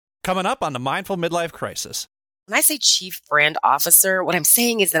Coming up on the Mindful Midlife Crisis. When I say chief brand officer, what I'm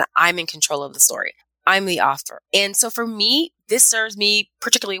saying is that I'm in control of the story. I'm the author. And so for me, this serves me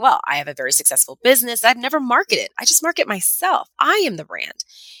particularly well. I have a very successful business. I've never marketed. I just market myself. I am the brand.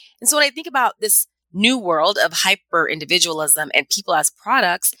 And so when I think about this new world of hyper individualism and people as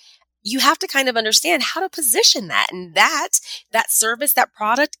products, you have to kind of understand how to position that. And that service, that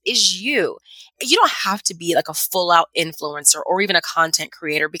product is you. You don't have to be like a full out influencer or even a content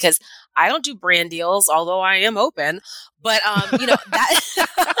creator, because I don't do brand deals, although I am open. But,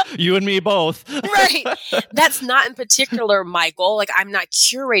 that you and me both. Right. That's not in particular my goal. Like, I'm not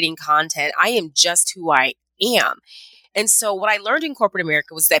curating content. I am just who I am. And so what I learned in corporate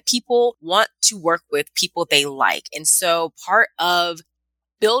America was that people want to work with people they like. And so part of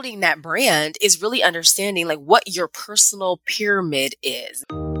building that brand is really understanding like what your personal pyramid is.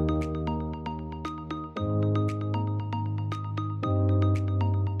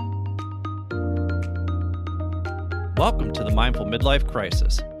 Welcome to the Mindful Midlife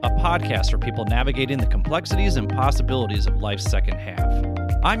Crisis, a podcast for people navigating the complexities and possibilities of life's second half.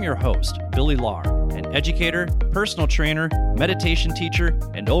 I'm your host, Billy Lahr, an educator, personal trainer, meditation teacher,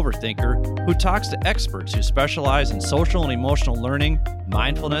 and overthinker who talks to experts who specialize in social and emotional learning,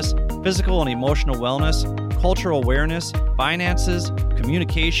 mindfulness, physical and emotional wellness, cultural awareness, finances,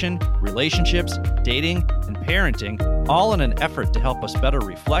 communication, relationships, dating, and parenting, all in an effort to help us better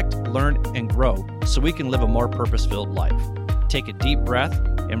reflect, learn, and grow so we can live a more purpose-filled life. Take a deep breath,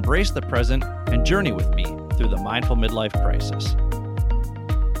 embrace the present, and journey with me through the Mindful Midlife Crisis.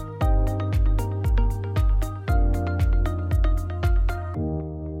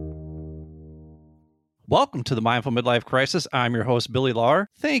 Welcome to the Mindful Midlife Crisis. I'm your host, Billy Lahr.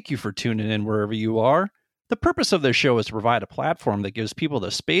 Thank you for tuning in wherever you are. The purpose of this show is to provide a platform that gives people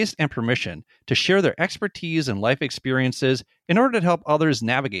the space and permission to share their expertise and life experiences in order to help others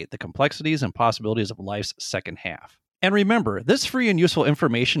navigate the complexities and possibilities of life's second half. And remember, this free and useful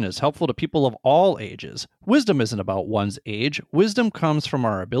information is helpful to people of all ages. Wisdom isn't about one's age. Wisdom comes from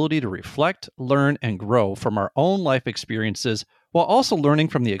our ability to reflect, learn, and grow from our own life experiences while also learning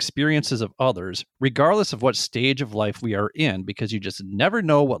from the experiences of others, regardless of what stage of life we are in, because you just never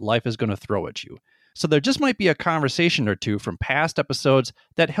know what life is going to throw at you. So there just might be a conversation or two from past episodes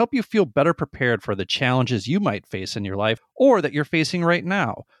that help you feel better prepared for the challenges you might face in your life or that you're facing right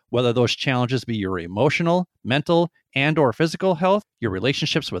now, whether those challenges be your emotional, mental, and or physical health, your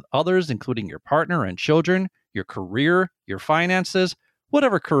relationships with others, including your partner and children, your career, your finances,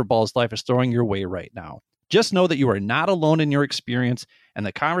 whatever curveballs life is throwing your way right now. Just know that you are not alone in your experience, and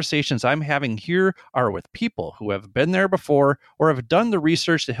the conversations I'm having here are with people who have been there before or have done the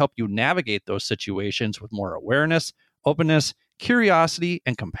research to help you navigate those situations with more awareness, openness, curiosity,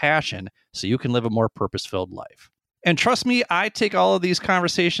 and compassion so you can live a more purpose-filled life. And trust me, I take all of these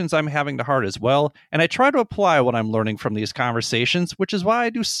conversations I'm having to heart as well, and I try to apply what I'm learning from these conversations, which is why I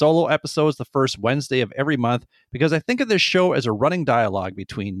do solo episodes the first Wednesday of every month, because I think of this show as a running dialogue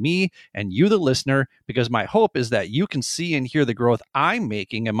between me and you, the listener, because my hope is that you can see and hear the growth I'm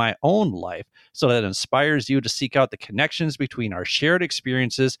making in my own life, so that it inspires you to seek out the connections between our shared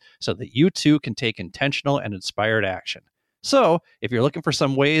experiences so that you too can take intentional and inspired action. So, if you're looking for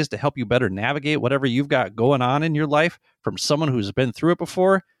some ways to help you better navigate whatever you've got going on in your life from someone who's been through it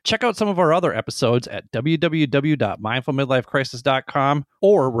before, check out some of our other episodes at www.mindfulmidlifecrisis.com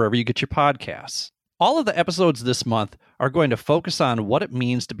or wherever you get your podcasts. All of the episodes this month are going to focus on what it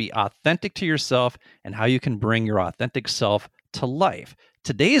means to be authentic to yourself and how you can bring your authentic self to life.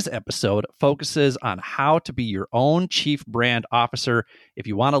 Today's episode focuses on how to be your own chief brand officer. If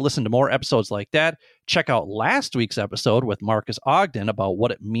you want to listen to more episodes like that, check out last week's episode with Marcus Ogden about what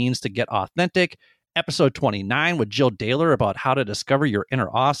it means to get authentic, episode 29 with Jill Daylor about how to discover your inner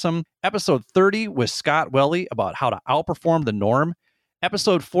awesome, episode 30 with Scott Welly about how to outperform the norm,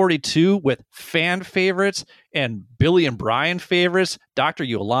 episode 42 with fan favorites and Billy and Brian favorites, Dr.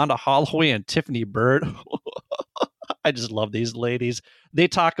 Yolanda Holloway and Tiffany Bird. I just love these ladies. They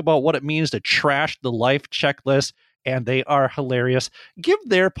talk about what it means to trash the life checklist, and they are hilarious. Give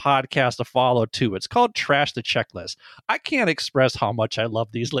their podcast a follow, too. It's called Trash the Checklist. I can't express how much I love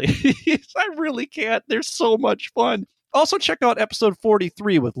these ladies. I really can't. They're so much fun. Also, check out episode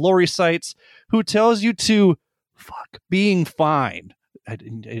 43 with Lori Seitz, who tells you to fuck being fine. I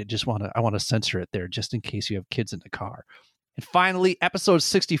want to censor it there just in case you have kids in the car. And finally, episode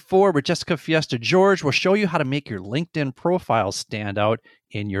 64 with Jessica Fiesta George will show you how to make your LinkedIn profile stand out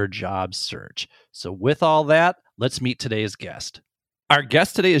in your job search. So with all that, let's meet today's guest. Our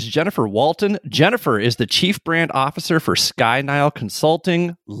guest today is Jennifer Walton. Jennifer is the Chief Brand Officer for Sky Nile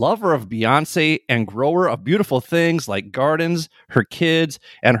Consulting, lover of Beyonce, and grower of beautiful things like gardens, her kids,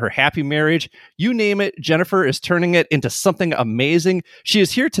 and her happy marriage. You name it, Jennifer is turning it into something amazing. She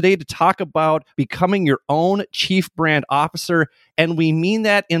is here today to talk about becoming your own Chief Brand Officer, and we mean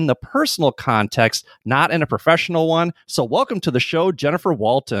that in the personal context, not in a professional one. So welcome to the show, Jennifer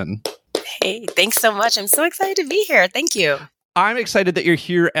Walton. Hey, thanks so much. I'm so excited to be here. Thank you. I'm excited that you're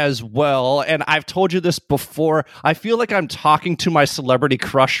here as well. And I've told you this before. I feel like I'm talking to my celebrity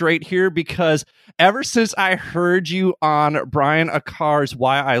crush right here because ever since I heard you on Brian Akar's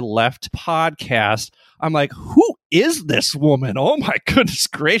Why I Left podcast, I'm like, who is this woman? Oh my goodness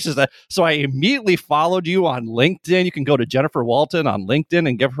gracious. So I immediately followed you on LinkedIn. You can go to Jennifer Walton on LinkedIn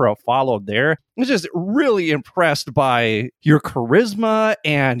and give her a follow there. I'm just really impressed by your charisma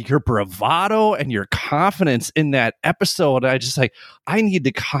and your bravado and your confidence in that episode. I need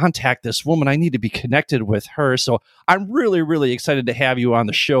to contact this woman. I need to be connected with her. So I'm really, really excited to have you on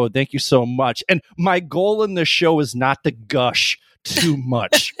the show. Thank you so much. And my goal in this show is not to gush too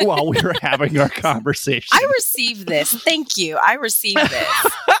much while we were having our conversation. I received this. Thank you. I received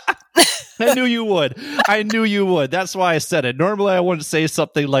this. I knew you would. I knew you would. That's why I said it. Normally, I wouldn't say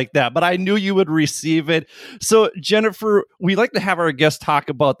something like that, but I knew you would receive it. So, Jennifer, we like to have our guests talk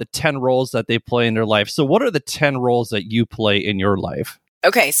about the 10 roles that they play in their life. So, what are the 10 roles that you play in your life?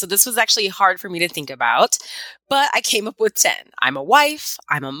 Okay, so this was actually hard for me to think about, but I came up with 10. I'm a wife,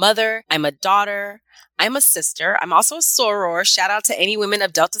 I'm a mother, I'm a daughter, I'm a sister, I'm also a soror. Shout out to any women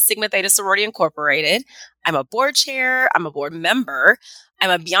of Delta Sigma Theta Sorority Incorporated. I'm a board chair, I'm a board member,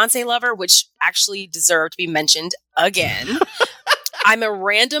 I'm a Beyonce lover, which actually deserved to be mentioned again. I'm a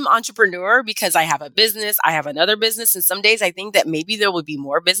random entrepreneur because I have a business, I have another business, and some days I think that maybe there will be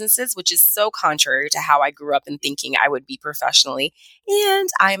more businesses, which is so contrary to how I grew up in thinking I would be professionally. And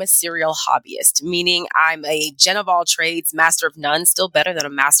I'm a serial hobbyist, meaning I'm a Jen of all trades, master of none, still better than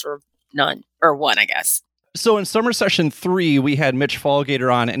a master of none, or one, I guess. So in summer session 3, we had Mitch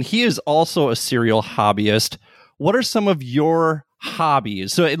Fallgater on, and he is also a serial hobbyist. What are some of your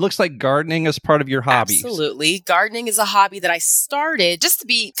hobbies? So it looks like gardening is part of your hobbies. Absolutely. Gardening is a hobby that I started just to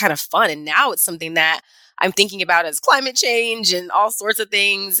be kind of fun. And now it's something that I'm thinking about as climate change and all sorts of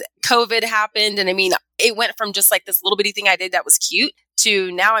things. COVID happened. And I mean, it went from just like this little bitty thing I did that was cute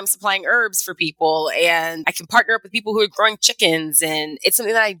to now I'm supplying herbs for people and I can partner up with people who are growing chickens. And it's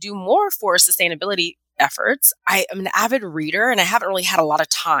something that I do more for sustainability efforts. I am an avid reader and I haven't really had a lot of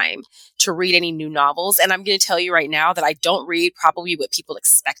time to read any new novels. And I'm going to tell you right now that I don't read probably what people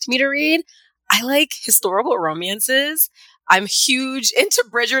expect me to read. I like historical romances. I'm huge into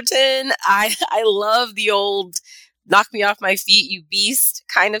Bridgerton. I love the old knock me off my feet, you beast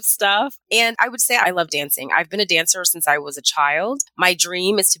kind of stuff. And I would say I love dancing. I've been a dancer since I was a child. My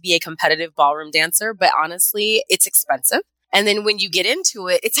dream is to be a competitive ballroom dancer, but honestly, it's expensive. And then when you get into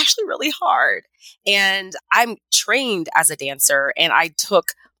it, it's actually really hard. And I'm trained as a dancer and I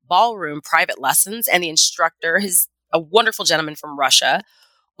took ballroom private lessons and the instructor, a wonderful gentleman from Russia,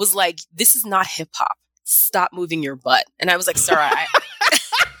 was like, this is not hip hop. Stop moving your butt. And I was like, sir,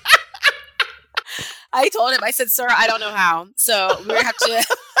 I told him, I said, sir, I don't know how. So we're going to have to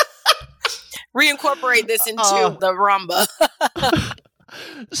reincorporate this into the rumba.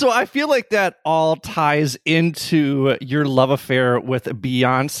 So I feel like that all ties into your love affair with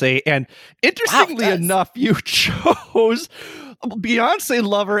Beyonce. And interestingly enough, you chose Beyonce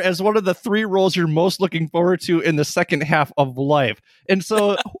lover as one of the 3 roles you're most looking forward to in the second half of life. And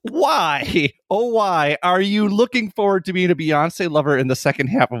so why are you looking forward to being a Beyonce lover in the second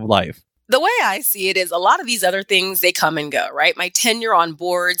half of life? The way I see it is a lot of these other things, they come and go, right? My tenure on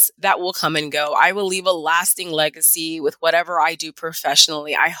boards, that will come and go. I will leave a lasting legacy with whatever I do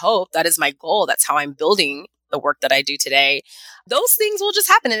professionally. I hope that is my goal. That's how I'm building the work that I do today. Those things will just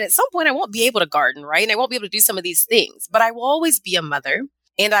happen. And at some point I won't be able to garden, right? And I won't be able to do some of these things, but I will always be a mother.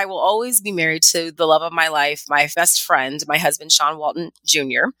 And I will always be married to the love of my life, my best friend, my husband, Sean Walton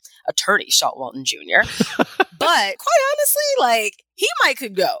Jr., attorney Sean Walton Jr. But quite honestly, like, he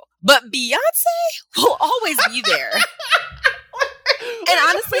could go. But Beyonce will always be there. And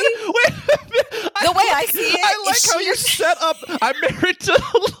honestly, the way I see it, I like how you set up, I'm married to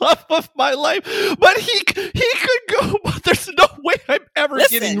the love of my life, but he could go, but there's no way I'm ever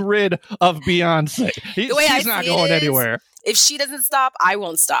getting rid of Beyonce. She's not going anywhere. If she doesn't stop, I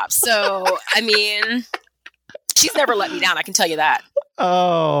won't stop. So, I mean, she's never let me down. I can tell you that.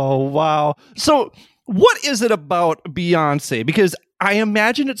 Oh, wow. So what is it about Beyonce? Because I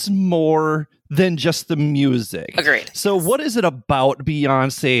imagine it's more than just the music. Agreed. So what is it about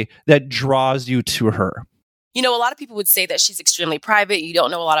Beyonce that draws you to her? A lot of people would say that she's extremely private. You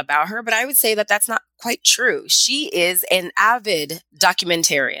don't know a lot about her, but I would say that that's not quite true. She is an avid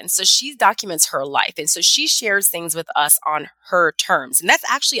documentarian. So she documents her life. And so she shares things with us on her terms. And that's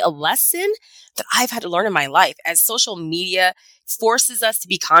actually a lesson that I've had to learn in my life as social media forces us to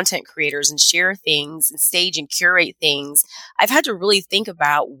be content creators and share things and stage and curate things. I've had to really think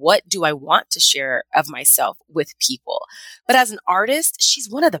about what do I want to share of myself with people. But as an artist, she's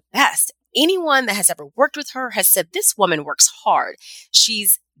one of the best. Anyone that has ever worked with her has said this woman works hard.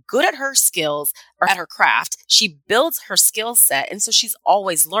 She's good at her skills or at her craft. She builds her skill set. And so she's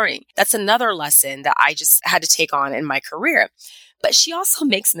always learning. That's another lesson that I just had to take on in my career. But she also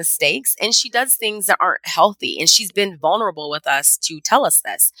makes mistakes and she does things that aren't healthy. And she's been vulnerable with us to tell us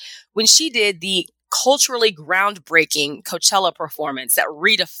this. When she did the culturally groundbreaking Coachella performance that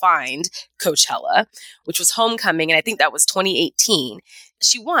redefined Coachella, which was Homecoming, and I think that was 2018.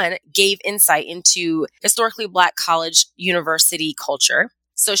 She gave insight into historically Black college university culture.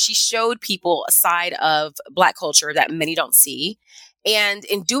 So she showed people a side of Black culture that many don't see. And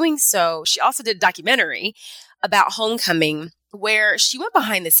in doing so, she also did a documentary about Homecoming where she went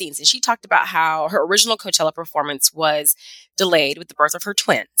behind the scenes and she talked about how her original Coachella performance was delayed with the birth of her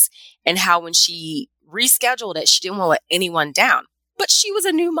twins and how when she rescheduled it, she didn't want to let anyone down. But she was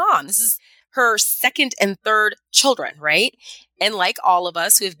a new mom. This is her second and third children, right? And like all of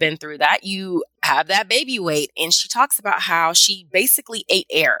us who have been through that, you have that baby weight. And she talks about how she basically ate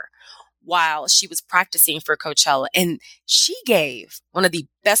air while she was practicing for Coachella. And she gave one of the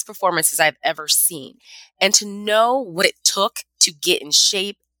best performances I've ever seen. And to know what it took to get in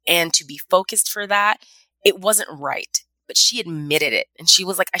shape and to be focused for that, it wasn't right. But she admitted it. And she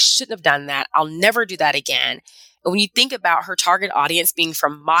was like, I shouldn't have done that. I'll never do that again. And when you think about her target audience being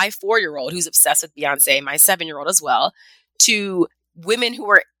from my 4-year-old who's obsessed with Beyonce, my 7-year-old as well, to women who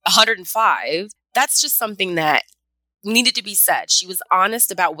are 105, that's just something that needed to be said. She was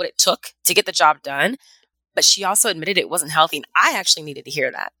honest about what it took to get the job done, but she also admitted it wasn't healthy. And I actually needed to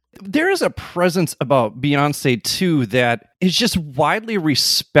hear that. There is a presence about Beyonce, too, that is just widely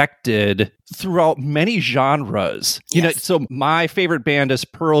respected throughout many genres. Yes. So my favorite band is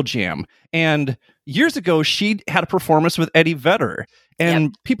Pearl Jam. And years ago, she had a performance with Eddie Vedder,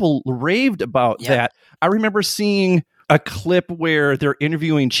 and people raved about that. I remember seeing a clip where they're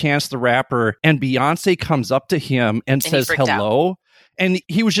interviewing Chance the Rapper, and Beyonce comes up to him and says hello. Out. And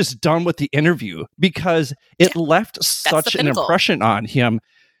he was just done with the interview because it left such an impression on him.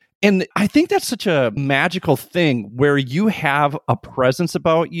 And I think that's such a magical thing where you have a presence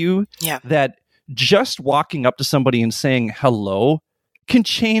about you that just walking up to somebody and saying hello can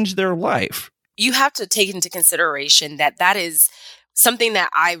change their life. You have to take into consideration that is something that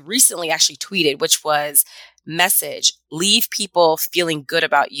I recently actually tweeted, which was message, leave people feeling good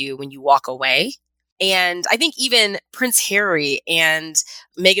about you when you walk away. And I think even Prince Harry and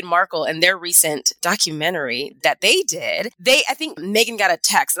Meghan Markle and their recent documentary that they did, I think Meghan got a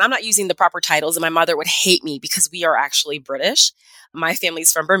text, and I'm not using the proper titles, and my mother would hate me because we are actually British. My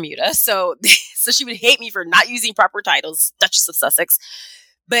family's from Bermuda. So she would hate me for not using proper titles, Duchess of Sussex.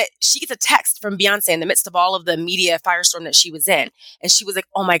 But she gets a text from Beyonce in the midst of all of the media firestorm that she was in. And she was like,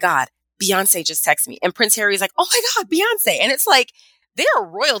 oh my God, Beyonce just texted me. And Prince Harry's like, oh my God, Beyonce. And it's like, they're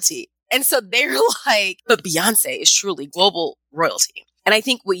royalty. And so they're like, but Beyonce is truly global royalty. And I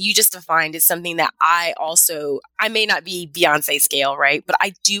think what you just defined is something that I may not be Beyonce scale, right? But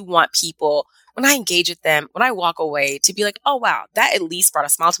I do want people, when I engage with them, when I walk away, to be like, oh wow, that at least brought a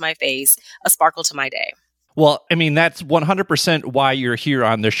smile to my face, a sparkle to my day. Well, I mean, that's 100% why you're here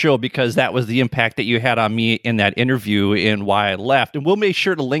on the show, because that was the impact that you had on me in that interview and why I left. And we'll make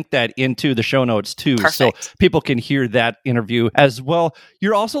sure to link that into the show notes too, so people can hear that interview as well.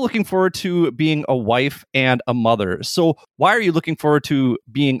 You're also looking forward to being a wife and a mother. So why are you looking forward to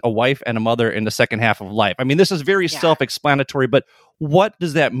being a wife and a mother in the second half of life? I mean, this is very self-explanatory, but what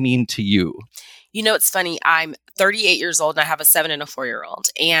does that mean to you? It's funny. I'm 38 years old and I have a 7 and a 4-year-old.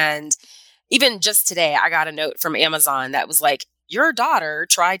 And even just today, I got a note from Amazon that was like, your daughter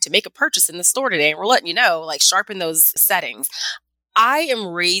tried to make a purchase in the store today, and we're letting you know, like, sharpen those settings. I am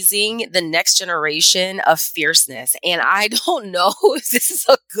raising the next generation of fierceness, and I don't know if this is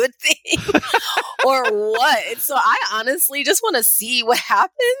a good thing or what. So I honestly just want to see what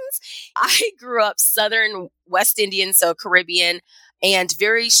happens. I grew up Southern West Indian, so Caribbean, and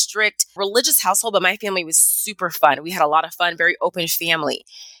very strict religious household, but my family was super fun. We had a lot of fun, very open family,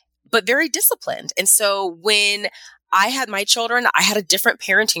 but very disciplined. And so when I had my children, I had a different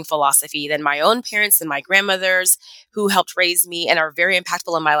parenting philosophy than my own parents and my grandmothers who helped raise me and are very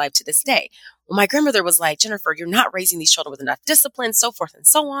impactful in my life to this day. Well, my grandmother was like, Jennifer, you're not raising these children with enough discipline, so forth and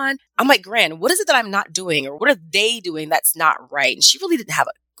so on. I'm like, Gran, what is it that I'm not doing? Or what are they doing that's not right? And she really didn't have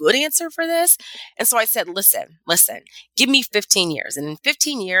a good answer for this. And so I said, listen, give me 15 years. And in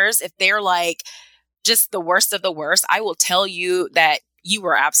 15 years, if they're like just the worst of the worst, I will tell you that you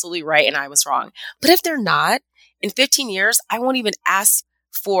were absolutely right and I was wrong. But if they're not, in 15 years, I won't even ask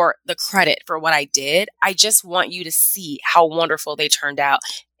for the credit for what I did. I just want you to see how wonderful they turned out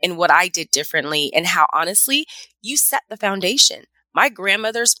and what I did differently and how honestly you set the foundation. My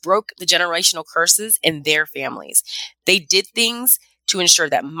grandmothers broke the generational curses in their families. They did things to ensure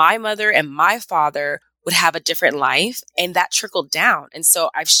that my mother and my father would have a different life, and that trickled down. And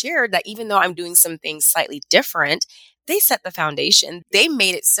so I've shared that even though I'm doing some things slightly different, they set the foundation. They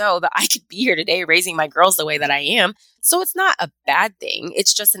made it so that I could be here today raising my girls the way that I am. So it's not a bad thing.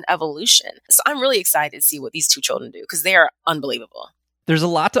 It's just an evolution. So I'm really excited to see what these two children do because they are unbelievable. There's a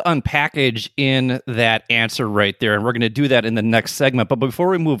lot to unpackage in that answer right there, and we're going to do that in the next segment. But before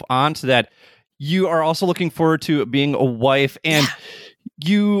we move on to that, you are also looking forward to being a wife, and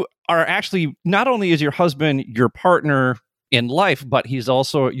you are actually, not only is your husband your partner in life, but he's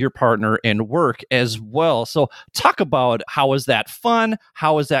also your partner in work as well. So talk about, how is that fun?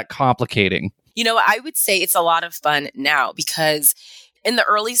 How is that complicating? You know, I would say it's a lot of fun now because in the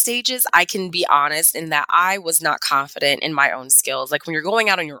early stages, I can be honest in that I was not confident in my own skills. Like when you're going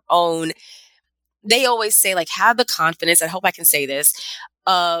out on your own, they always say like, have the confidence, I hope I can say this,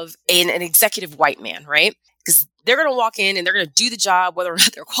 of an executive white man, right? Because they're going to walk in and they're going to do the job, whether or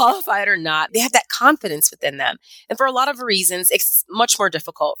not they're qualified or not. They have that confidence within them. And for a lot of reasons, it's much more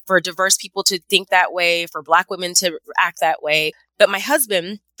difficult for diverse people to think that way, for Black women to act that way. But my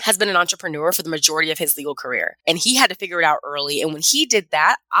husband has been an entrepreneur for the majority of his legal career, and he had to figure it out early. And when he did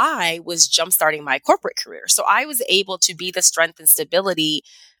that, I was jumpstarting my corporate career. So I was able to be the strength and stability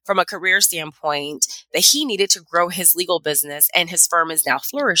from a career standpoint that he needed to grow his legal business, and his firm is now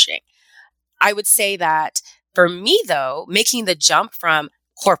flourishing. I would say that for me, though, making the jump from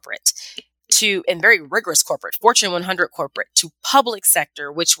corporate to, and very rigorous corporate, Fortune 100 corporate, to public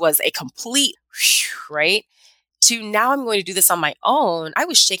sector, which was a complete, right? To now I'm going to do this on my own, I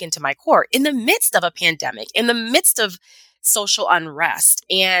was shaken to my core in the midst of a pandemic, in the midst of social unrest.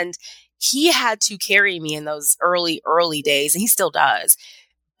 And he had to carry me in those early days, and he still does.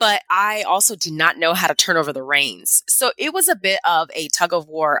 But I also did not know how to turn over the reins. So it was a bit of a tug of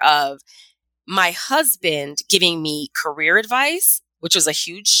war of my husband giving me career advice, which was a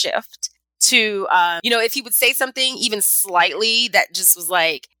huge shift, to, if he would say something even slightly that just was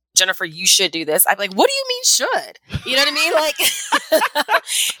like, Jennifer, you should do this. I'd be like, what do you mean should? You know what I mean? Like,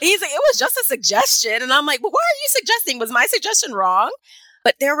 he's like, it was just a suggestion. And I'm like, well, why are you suggesting? Was my suggestion wrong?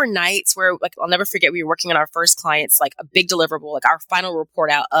 But there were nights where, like, I'll never forget, we were working on our first clients, like a big deliverable, like our final report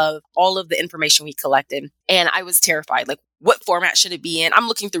out of all of the information we collected. And I was terrified. Like, what format should it be in? I'm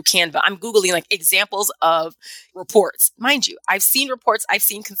looking through Canva. I'm Googling like examples of reports. Mind you, I've seen reports. I've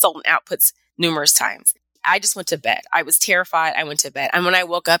seen consultant outputs numerous times. I just went to bed. I was terrified. I went to bed. And when I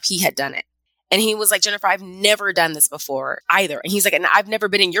woke up, he had done it. And he was like, Jennifer, I've never done this before either. And he's like, and I've never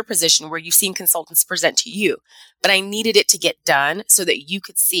been in your position where you've seen consultants present to you, but I needed it to get done so that you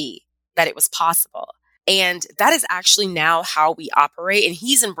could see that it was possible. And that is actually now how we operate. And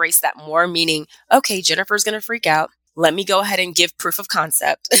he's embraced that more, meaning, okay, Jennifer's going to freak out. Let me go ahead and give proof of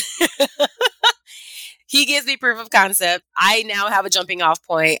concept. He gives me proof of concept. I now have a jumping off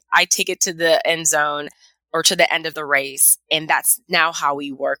point. I take it to the end zone or to the end of the race. And that's now how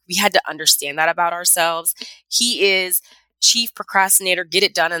we work. We had to understand that about ourselves. He is chief procrastinator, get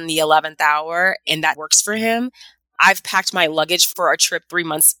it done in the 11th hour. And that works for him. I've packed my luggage for a trip 3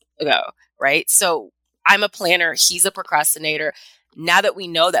 months ago, right? So I'm a planner. He's a procrastinator. Now that we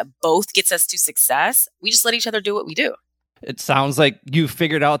know that both gets us to success, we just let each other do what we do. It sounds like you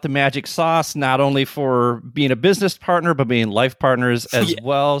figured out the magic sauce, not only for being a business partner, but being life partners as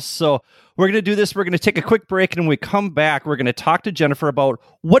well. So we're going to do this. We're going to take a quick break. And when we come back, we're going to talk to Jennifer about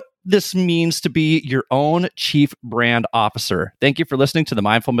what this means to be your own chief brand officer. Thank you for listening to the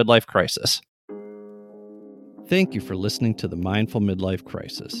Mindful Midlife Crisis. Thank you for listening to the Mindful Midlife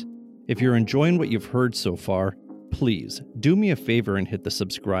Crisis. If you're enjoying what you've heard so far, please do me a favor and hit the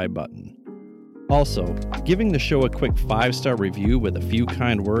subscribe button. Also, giving the show a quick 5-star review with a few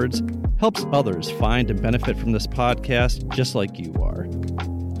kind words helps others find and benefit from this podcast just like you are.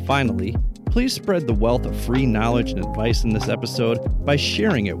 Finally, please spread the wealth of free knowledge and advice in this episode by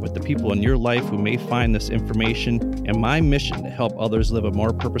sharing it with the people in your life who may find this information and my mission to help others live a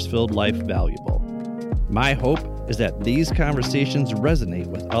more purpose-filled life valuable. My hope is that these conversations resonate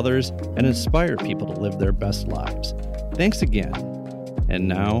with others and inspire people to live their best lives. Thanks again. And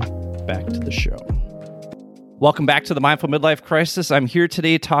now, back to the show. Welcome back to the Mindful Midlife Crisis. I'm here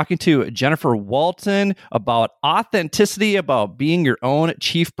today talking to Jennifer Walton about authenticity, about being your own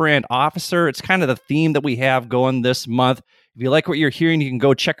chief brand officer. It's kind of the theme that we have going this month. If you like what you're hearing, you can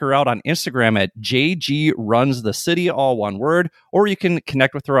go check her out on Instagram at JG Runs the City, all one word, or you can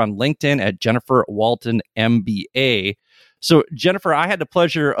connect with her on LinkedIn at Jennifer Walton MBA. So, Jennifer, I had the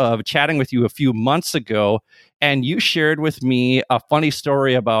pleasure of chatting with you a few months ago, and you shared with me a funny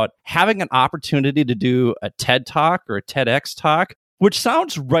story about having an opportunity to do a TED Talk or a TEDx talk, which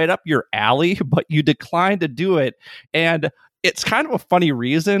sounds right up your alley, but you declined to do it. And it's kind of a funny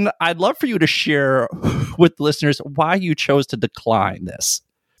reason. I'd love for you to share with listeners why you chose to decline this.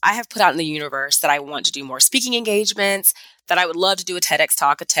 I have put out in the universe that I want to do more speaking engagements, that I would love to do a TEDx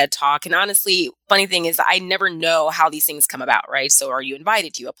talk, a TED talk. And honestly, funny thing is I never know how these things come about, right? So are you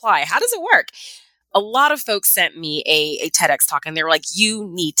invited? Do you apply? How does it work? A lot of folks sent me a TEDx talk and they were like, you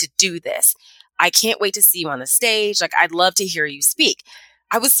need to do this. I can't wait to see you on the stage. Like, I'd love to hear you speak.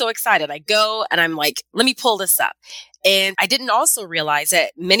 I was so excited. I go and I'm like, let me pull this up. And I didn't also realize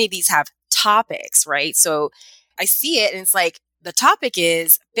that many of these have topics, right? So I see it and it's like, the topic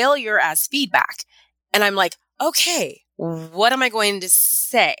is failure as feedback. And I'm like, okay, what am I going to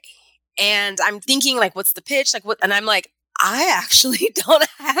say? And I'm thinking like, what's the pitch? Like what? And I'm like, I actually don't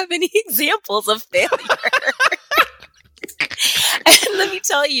have any examples of failure. And let me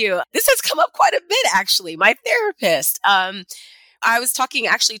tell you, this has come up quite a bit, actually. My therapist, I was talking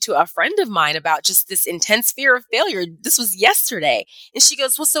actually to a friend of mine about just this intense fear of failure. This was yesterday. And she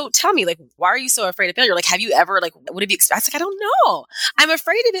goes, well, so tell me, like, why are you so afraid of failure? Like, have you ever, like, what have you experienced? I was like, I don't know. I'm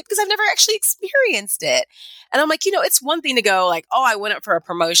afraid of it because I've never actually experienced it. And I'm like, it's one thing to go like, oh, I went up for a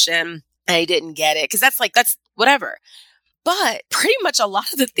promotion and I didn't get it. Cause that's whatever. But pretty much a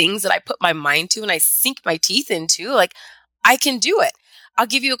lot of the things that I put my mind to and I sink my teeth into, like, I can do it. I'll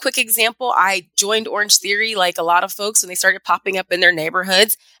give you a quick example. I joined Orange Theory like a lot of folks when they started popping up in their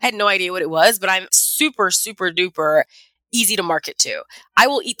neighborhoods. I had no idea what it was, but I'm super, super duper easy to market to. I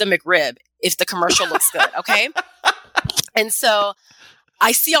will eat the McRib if the commercial looks good, okay? And so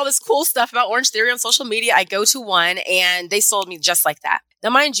I see all this cool stuff about Orange Theory on social media. I go to one and they sold me just like that. Now,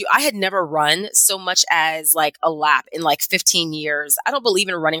 mind you, I had never run so much as like a lap in like 15 years. I don't believe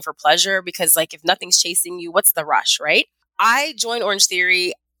in running for pleasure because like if nothing's chasing you, what's the rush, right? I joined Orange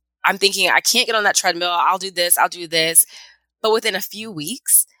Theory. I'm thinking I can't get on that treadmill. I'll do this. But within a few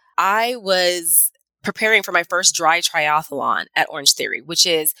weeks, I was preparing for my first dry triathlon at Orange Theory, which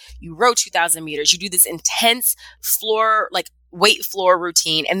is you row 2,000 meters. You do this intense floor, like weight floor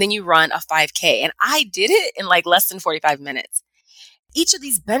routine, and then you run a 5K. And I did it in like less than 45 minutes. Each of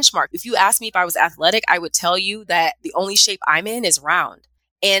these benchmarks, if you asked me if I was athletic, I would tell you that the only shape I'm in is round.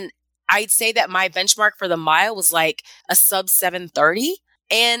 And I'd say that my benchmark for the mile was like a sub 7:30.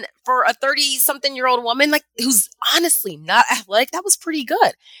 And for a 30-something-year-old woman, like who's honestly not athletic, that was pretty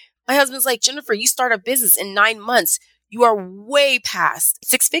good. My husband's like, Jennifer, you start a business in 9 months. You are way past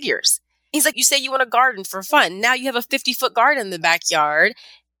six figures. He's like, you say you want a garden for fun. Now you have a 50-foot garden in the backyard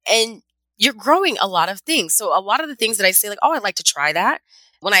and you're growing a lot of things. So a lot of the things that I say like, oh, I'd like to try that.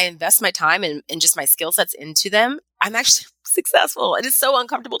 When I invest my time and just my skill sets into them, I'm actually successful. It is so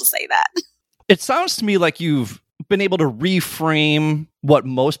uncomfortable to say that. It sounds to me like you've been able to reframe what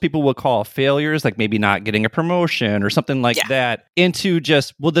most people would call failures, like maybe not getting a promotion or something like that, into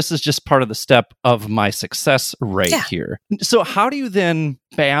just, well, this is just part of the step of my success here. So how do you then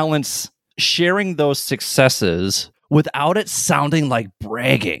balance sharing those successes without it sounding like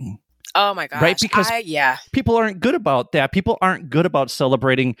bragging? Oh my gosh. Right? Because people aren't good about that. People aren't good about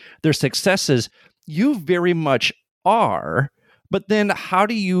celebrating their successes. You very much are. But then how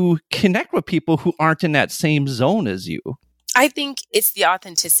do you connect with people who aren't in that same zone as you? I think it's the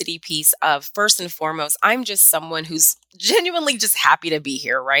authenticity piece of, first and foremost, I'm just someone who's genuinely just happy to be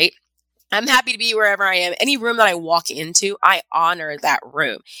here, right? I'm happy to be wherever I am. Any room that I walk into, I honor that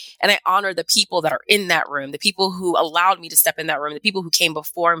room. And I honor the people that are in that room, the people who allowed me to step in that room, the people who came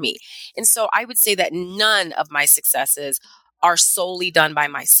before me. And so I would say that none of my successes are solely done by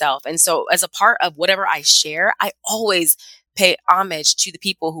myself. And so as a part of whatever I share, I always pay homage to the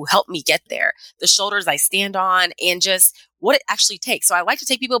people who helped me get there, the shoulders I stand on, and just what it actually takes. So I like to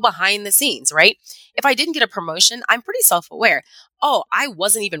take people behind the scenes, right? If I didn't get a promotion, I'm pretty self-aware. Oh, I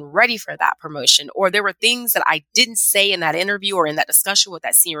wasn't even ready for that promotion. Or there were things that I didn't say in that interview or in that discussion with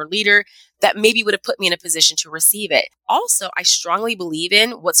that senior leader that maybe would have put me in a position to receive it. Also, I strongly believe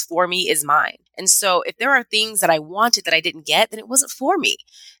in what's for me is mine. And so if there are things that I wanted that I didn't get, then it wasn't for me.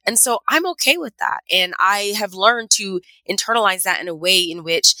 And so I'm okay with that. And I have learned to internalize that in a way in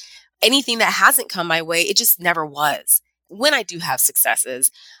which anything that hasn't come my way, it just never was. When I do have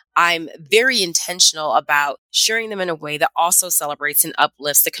successes, I'm very intentional about sharing them in a way that also celebrates and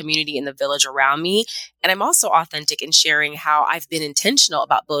uplifts the community and the village around me. And I'm also authentic in sharing how I've been intentional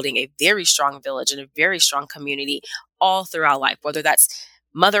about building a very strong village and a very strong community all throughout life, whether that's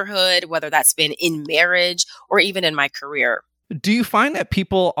motherhood, whether that's been in marriage, or even in my career. Do you find that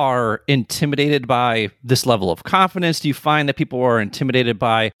people are intimidated by this level of confidence? Do you find that people are intimidated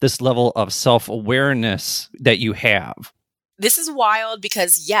by this level of self-awareness that you have? This is wild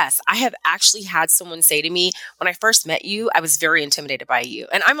because, yes, I have actually had someone say to me, when I first met you, I was very intimidated by you.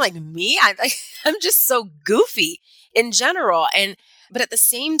 And I'm like, me? I'm just so goofy in general. But at the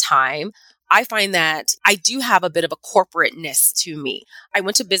same time, I find that I do have a bit of a corporateness to me. I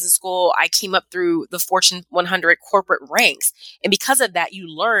went to business school. I came up through the Fortune 100 corporate ranks. And because of that,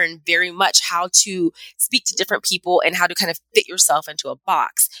 you learn very much how to speak to different people and how to kind of fit yourself into a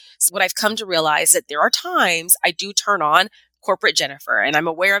box. So what I've come to realize that there are times I do turn on corporate Jennifer, and I'm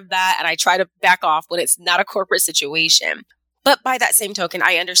aware of that. And I try to back off when it's not a corporate situation. But by that same token,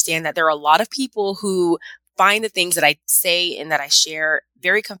 I understand that there are a lot of people who find the things that I say and that I share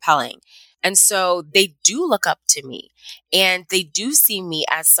very compelling. And so they do look up to me and they do see me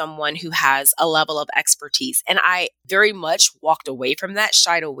as someone who has a level of expertise. And I very much walked away from that,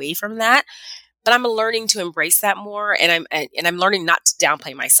 shied away from that. But I'm learning to embrace that more. And I'm learning not to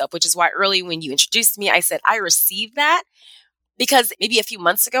downplay myself, which is why early when you introduced me, I said, I received that. Because maybe a few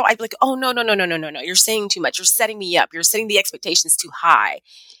months ago, I'd be like, oh, no. You're saying too much. You're setting me up. You're setting the expectations too high.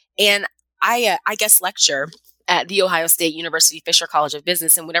 And I guest lecture at The Ohio State University Fisher College of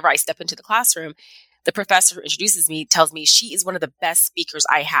Business. And whenever I step into the classroom, the professor who introduces me tells me she is one of the best speakers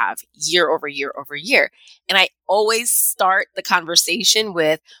I have year over year over year. And I always start the conversation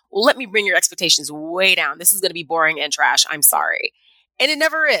with, well, let me bring your expectations way down. This is going to be boring and trash. I'm sorry. And it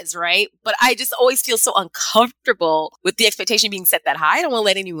never is, right? But I just always feel so uncomfortable with the expectation being set that high. I don't want to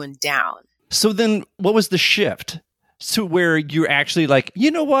let anyone down. So then what was the shift to where you're actually like,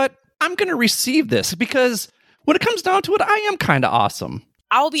 you know what? I'm going to receive this because when it comes down to it, I am kind of awesome.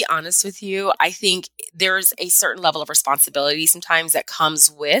 I'll be honest with you. I think there's a certain level of responsibility sometimes that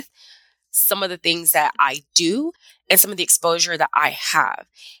comes with some of the things that I do and some of the exposure that I have.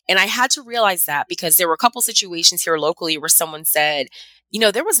 And I had to realize that because there were a couple situations here locally where someone said,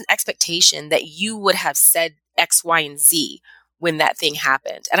 there was an expectation that you would have said X, Y, and Z when that thing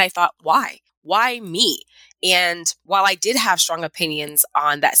happened. And I thought, why? Why me? And while I did have strong opinions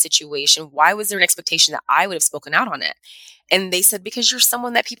on that situation, why was there an expectation that I would have spoken out on it? And they said, because you're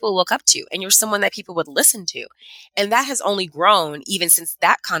someone that people look up to and you're someone that people would listen to. And that has only grown even since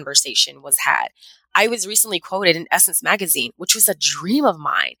that conversation was had. I was recently quoted in Essence magazine, which was a dream of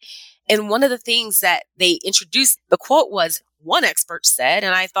mine. And one of the things that they introduced, the quote was, one expert said,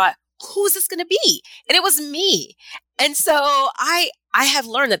 and I thought, who's this going to be? And it was me. And so I have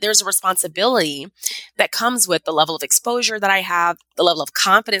learned that there's a responsibility that comes with the level of exposure that I have, the level of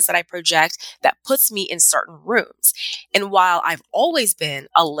confidence that I project that puts me in certain rooms. And while I've always been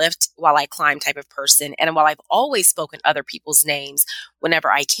a lift while I climb type of person, and while I've always spoken other people's names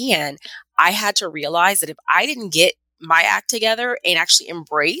whenever I can, I had to realize that if I didn't get my act together and actually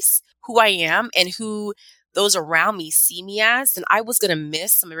embrace who I am and who those around me see me as, then I was going to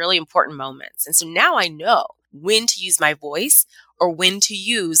miss some really important moments. And so now I know when to use my voice or when to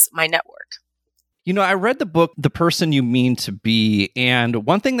use my network. I read the book, The Person You Mean to Be, and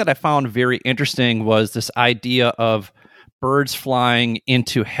one thing that I found very interesting was this idea of birds flying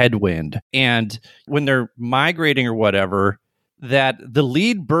into headwind. And when they're migrating or whatever, that the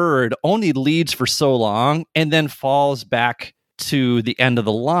lead bird only leads for so long and then falls back to the end of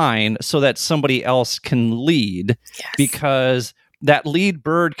the line so that somebody else can lead. Yes. Because that lead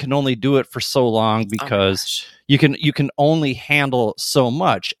bird can only do it for so long because you can only handle so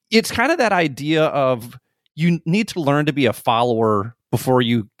much. It's kind of that idea of you need to learn to be a follower before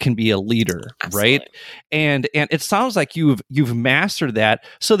you can be a leader. Absolutely. Right? And it sounds like you've mastered that.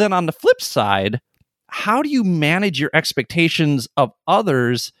 So then on the flip side, how do you manage your expectations of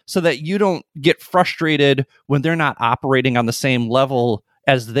others so that you don't get frustrated when they're not operating on the same level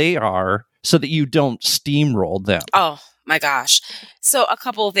as they are so that you don't steamroll them? Oh my gosh. So a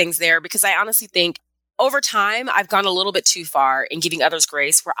couple of things there, because I honestly think over time, I've gone a little bit too far in giving others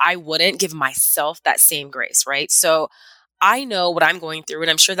grace where I wouldn't give myself that same grace, right? So I know what I'm going through, and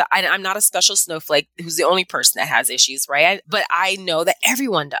I'm sure that I'm not a special snowflake who's the only person that has issues, right? But I know that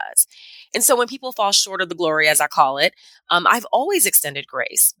everyone does. And so when people fall short of the glory, as I call it, I've always extended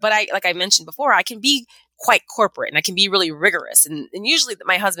grace. But like I mentioned before, I can be quite corporate and I can be really rigorous. And usually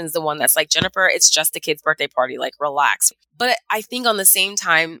my husband's the one that's like, Jennifer, it's just a kid's birthday party, like relax. But I think on the same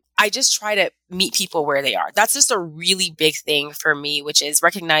time, I just try to meet people where they are. That's just a really big thing for me, which is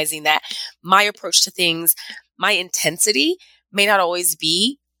recognizing that my approach to things, my intensity may not always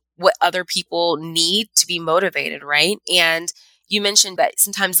be what other people need to be motivated, right? And you mentioned that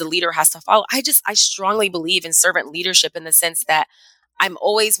sometimes the leader has to follow. I strongly believe in servant leadership in the sense that I'm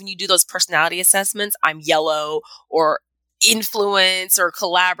always, when you do those personality assessments, I'm yellow or influence or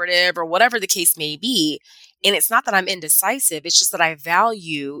collaborative or whatever the case may be. And it's not that I'm indecisive. It's just that I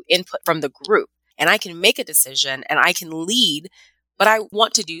value input from the group and I can make a decision and I can lead, but I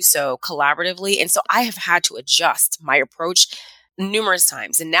want to do so collaboratively. And so I have had to adjust my approach numerous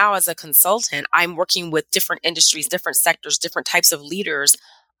times. And now as a consultant, I'm working with different industries, different sectors, different types of leaders.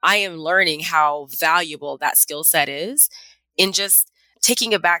 I am learning how valuable that skill set is in just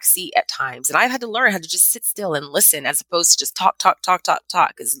taking a back seat at times. And I've had to learn how to just sit still and listen as opposed to just talk.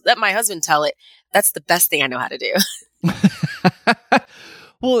 Because let my husband tell it, that's the best thing I know how to do.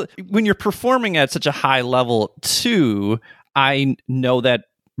 Well, when you're performing at such a high level too, I know that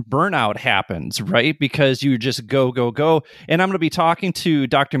burnout happens, right? Because you just go. And I'm going to be talking to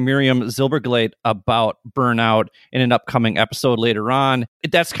Dr. Miriam Zilbergleit about burnout in an upcoming episode later on.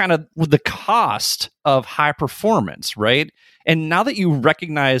 That's kind of the cost of high performance, right? And now that you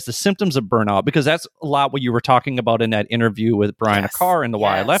recognize the symptoms of burnout, because that's a lot what you were talking about in that interview with Brian Akar in the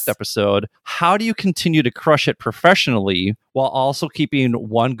Why I Left episode, how do you continue to crush it professionally while also keeping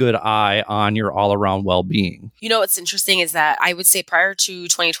one good eye on your all-around well-being? You know, what's interesting is that I would say prior to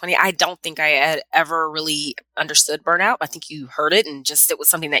 2020, I don't think I had ever really understood burnout. I think you heard it and just it was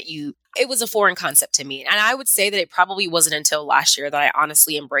something that it was a foreign concept to me. And I would say that it probably wasn't until last year that I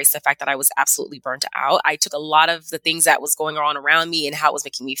honestly embraced the fact that I was absolutely burnt out. I took a lot of the things that was going on around me and how it was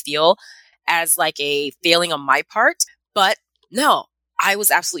making me feel as like a failing on my part. But no, I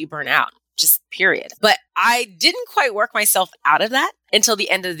was absolutely burnt out, just period. But I didn't quite work myself out of that until the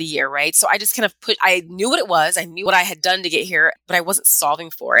end of the year, right? So I just kind of I knew what it was. I knew what I had done to get here, but I wasn't solving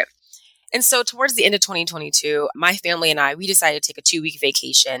for it. And so towards the end of 2022, my family and we decided to take a 2-week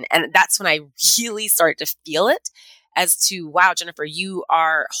vacation. And that's when I really started to feel it as to, wow, Jennifer, you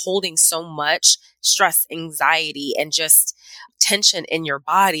are holding so much stress, anxiety, and just tension in your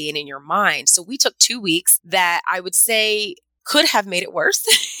body and in your mind. So we took 2 weeks that I would say could have made it worse.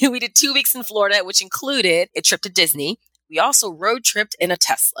 We did 2 weeks in Florida, which included a trip to Disney. We also road tripped in a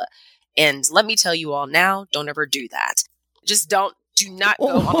Tesla. And let me tell you all now, don't ever do that. Do not go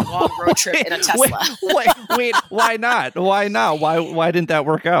on a long road trip in a Tesla. Wait, why not? Why not? Why didn't that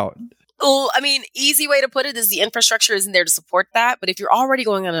work out? Well, I mean, easy way to put it is the infrastructure isn't there to support that. But if you're already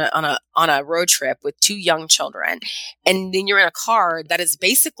going on a road trip with 2 young children, and then you're in a car that is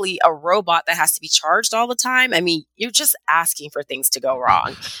basically a robot that has to be charged all the time, I mean, you're just asking for things to go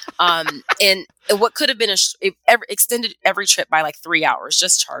wrong. And what could have been extended every trip by like 3 hours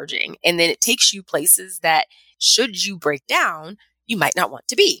just charging, and then it takes you places that should you break down, you might not want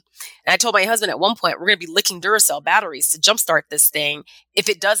to be. And I told my husband at one point, we're going to be licking Duracell batteries to jumpstart this thing if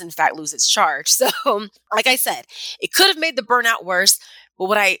it does in fact lose its charge. So like I said, it could have made the burnout worse. But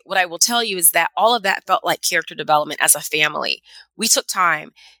what I will tell you is that all of that felt like character development as a family. We took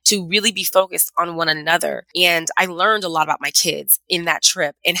time to really be focused on one another. And I learned a lot about my kids in that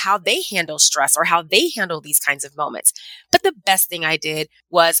trip and how they handle stress or how they handle these kinds of moments. But the best thing I did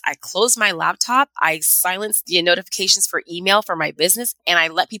was I closed my laptop, I silenced the notifications for email for my business, and I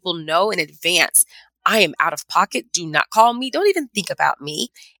let people know in advance, I am out of pocket. Do not call me. Don't even think about me.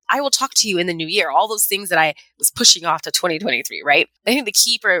 I will talk to you in the new year. All those things that I was pushing off to 2023, right? I think the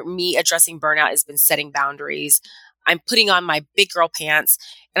key for me addressing burnout has been setting boundaries. I'm putting on my big girl pants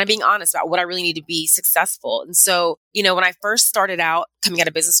and I'm being honest about what I really need to be successful. And so, when I first started out coming out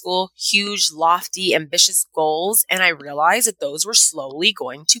of business school, huge, lofty, ambitious goals. And I realized that those were slowly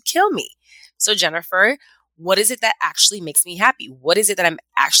going to kill me. So Jennifer, what is it that actually makes me happy? What is it that I'm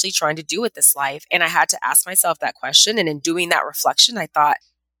actually trying to do with this life? And I had to ask myself that question. And in doing that reflection, I thought,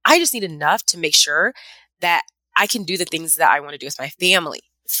 I just need enough to make sure that I can do the things that I want to do with my family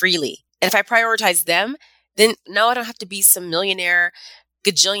freely. And if I prioritize them, then no, I don't have to be some millionaire,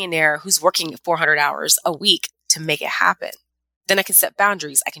 gajillionaire who's working 400 hours a week to make it happen. Then I can set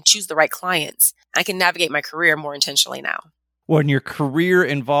boundaries. I can choose the right clients. I can navigate my career more intentionally now. When your career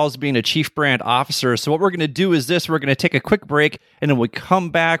involves being a chief brand officer. So what we're going to do is we're going to take a quick break, and then we come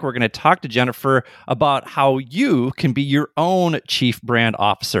back, we're going to talk to Jennifer about how you can be your own chief brand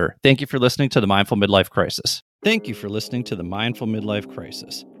officer. Thank you for listening to the Mindful Midlife Crisis. Thank you for listening to the Mindful Midlife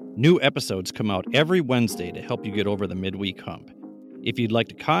Crisis. New episodes come out every Wednesday to help you get over the midweek hump. If you'd like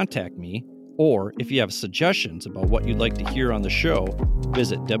to contact me, Or if you have suggestions about what you'd like to hear on the show,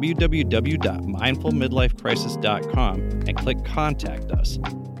 visit www.mindfulmidlifecrisis.com and click Contact Us.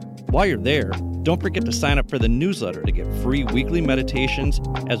 While you're there, don't forget to sign up for the newsletter to get free weekly meditations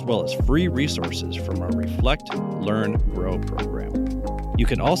as well as free resources from our Reflect, Learn, Grow program. You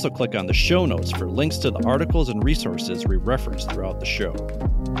can also click on the show notes for links to the articles and resources we reference throughout the show.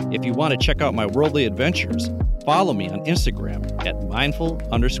 If you want to check out my worldly adventures, follow me on Instagram at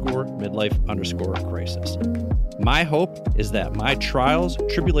mindful_midlife_crisis. My hope is that my trials,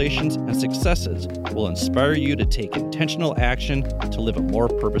 tribulations, and successes will inspire you to take intentional action to live a more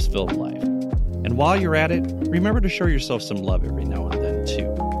purpose-filled life. And while you're at it, remember to show yourself some love every now and then,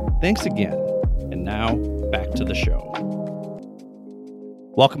 too. Thanks again. And now, back to the show.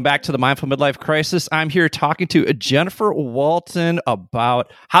 Welcome back to the Mindful Midlife Crisis. I'm here talking to Jennifer Walton about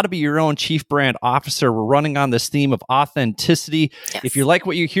how to be your own chief brand officer. We're running on this theme of authenticity. Yes. If you like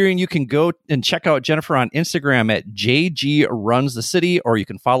what you're hearing, you can go and check out Jennifer on Instagram at JGRunsTheCity, or you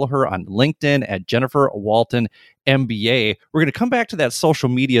can follow her on LinkedIn at Jennifer Walton MBA. We're going to come back to that social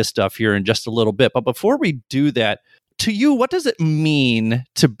media stuff here in just a little bit. But before we do that, to you, what does it mean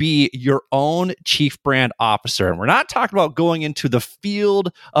to be your own chief brand officer? And we're not talking about going into the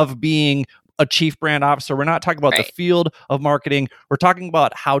field of being a chief brand officer. We're not talking about the field of marketing. We're talking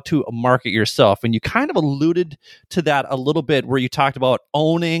about how to market yourself. And you kind of alluded to that a little bit where you talked about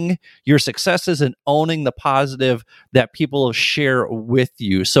owning your successes and owning the positive that people share with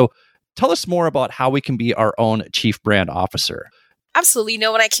you. So tell us more about how we can be our own chief brand officer. Absolutely.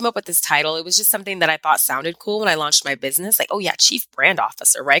 When I came up with this title, it was just something that I thought sounded cool when I launched my business. Like, oh yeah, chief brand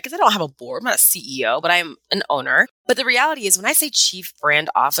officer, right? Because I don't have a board. I'm not a CEO, but I'm an owner. But the reality is when I say chief brand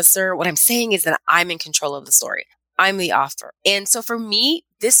officer, what I'm saying is that I'm in control of the story. I'm the author. And so for me,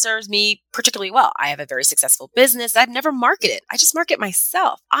 this serves me particularly well. I have a very successful business. I've never marketed. I just market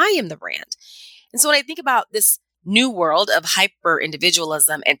myself. I am the brand. And so when I think about this new world of hyper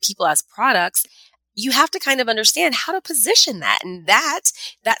individualism and people as products, you have to kind of understand how to position that. And that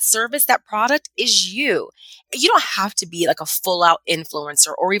service, that product is you. You don't have to be like a full out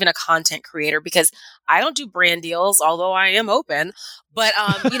influencer or even a content creator, because I don't do brand deals, although I am open. But,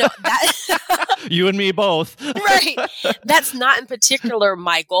 that you and me both. Right. That's not in particular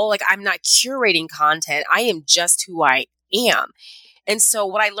my goal. Like, I'm not curating content. I am just who I am. And so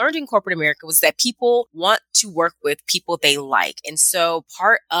what I learned in corporate America was that people want to work with people they like. And so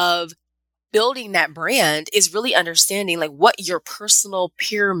part of building that brand is really understanding like what your personal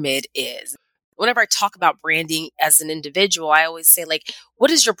pyramid is. Whenever I talk about branding as an individual, I always say like, what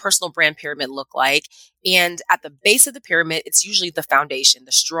does your personal brand pyramid look like? And at the base of the pyramid, it's usually the foundation,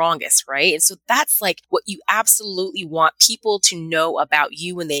 the strongest, right? And so that's like what you absolutely want people to know about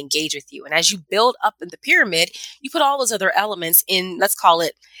you when they engage with you. And as you build up in the pyramid, you put all those other elements in, let's call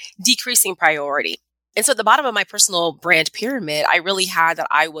it decreasing priority. And so at the bottom of my personal brand pyramid, I really had that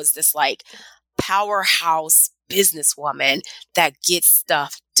I was this like powerhouse businesswoman that gets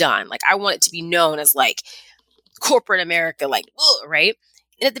stuff done. Like I want it to be known as like corporate America, like, ugh, right?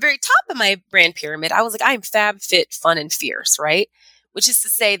 And at the very top of my brand pyramid, I was like, I'm fab, fit, fun, and fierce, right? Which is to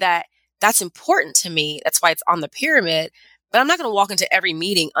say that that's important to me. That's why it's on the pyramid. But I'm not going to walk into every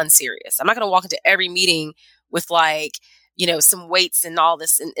meeting unserious. I'm not going to walk into every meeting with like, some weights and all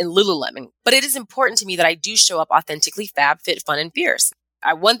this in Lululemon. But it is important to me that I do show up authentically fab, fit, fun, and fierce.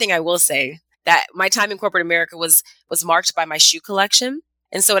 One thing I will say that my time in corporate America was marked by my shoe collection.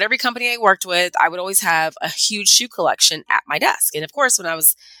 And so at every company I worked with, I would always have a huge shoe collection at my desk. And of course, when I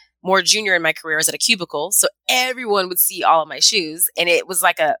was more junior in my career, I was at a cubicle. So everyone would see all of my shoes. And it was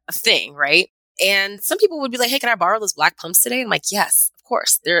like a thing, right? And some people would be like, hey, can I borrow those black pumps today? And I'm like, yes, of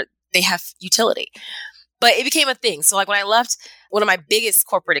course. They have utility. But it became a thing. So like when I left one of my biggest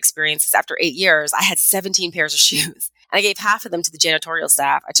corporate experiences after 8 years, I had 17 pairs of shoes. And I gave half of them to the janitorial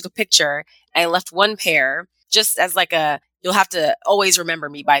staff. I took a picture and I left one pair just as like you'll have to always remember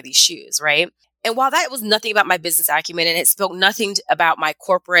me by these shoes, right? And while that was nothing about my business acumen and it spoke nothing about my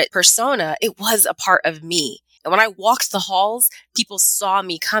corporate persona, it was a part of me. And when I walked the halls, people saw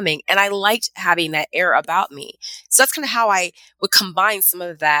me coming and I liked having that air about me. So that's kind of how I would combine some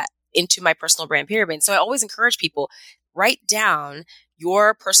of that into my personal brand pyramid. So I always encourage people, write down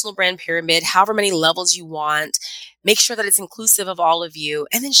your personal brand pyramid, however many levels you want, make sure that it's inclusive of all of you,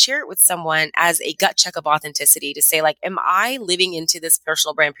 and then share it with someone as a gut check of authenticity to say like, am I living into this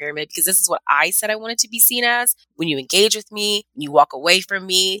personal brand pyramid? Because this is what I said I wanted to be seen as. When you engage with me, when you walk away from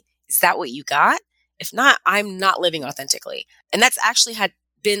me, is that what you got? If not, I'm not living authentically. And that's actually had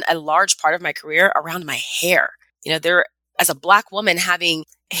been a large part of my career around my hair. as a Black woman having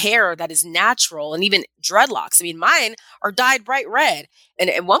hair that is natural and even dreadlocks. I mean, mine are dyed bright red. And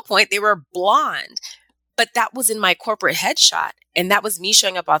at one point they were blonde, but that was in my corporate headshot. And that was me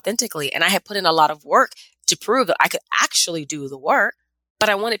showing up authentically. And I had put in a lot of work to prove that I could actually do the work, but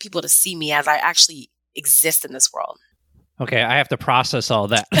I wanted people to see me as I actually exist in this world. Okay, I have to process all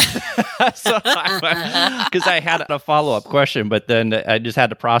that. Because I had a follow-up question, but then I just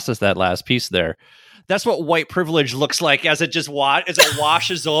had to process that last piece there. That's what white privilege looks like as it just as it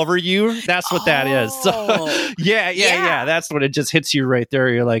washes over you. That's what that is. So, yeah. That's when it just hits you right there.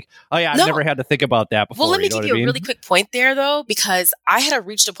 You're like, oh yeah, I've never had to think about that before. Well, let me give you a really quick point there, though, because I had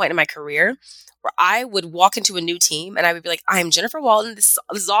reached a point in my career where I would walk into a new team and I would be like, I'm Jennifer Walton. This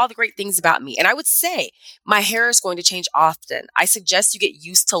is all the great things about me. And I would say, my hair is going to change often. I suggest you get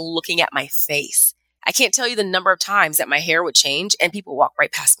used to looking at my face. I can't tell you the number of times that my hair would change and people walk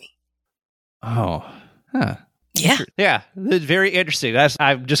right past me. Oh, huh. Yeah. Yeah. Very interesting.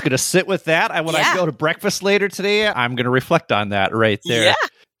 I'm just going to sit with that. When I go to breakfast later today, I'm going to reflect on that right there.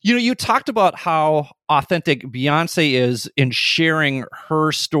 Yeah. You talked about how authentic Beyonce is in sharing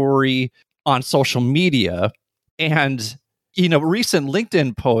her story on social media. And, recent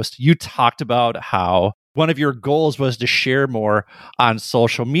LinkedIn post, you talked about how one of your goals was to share more on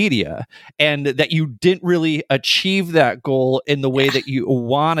social media and that you didn't really achieve that goal in the way that you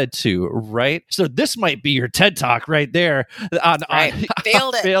wanted to, right? So this might be your TED Talk right there on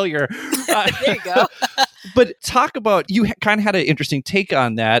Failed it. Failure. There you go. But talk about, you kind of had an interesting take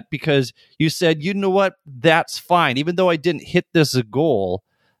on that because you said, you know what, that's fine. Even though I didn't hit this goal,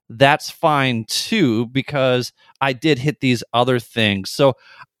 that's fine too, because I did hit these other things. So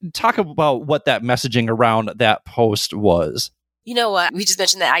talk about what that messaging around that post was. You know what? We just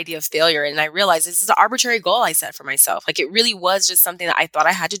mentioned the idea of failure, and I realized this is an arbitrary goal I set for myself. Like, it really was just something that I thought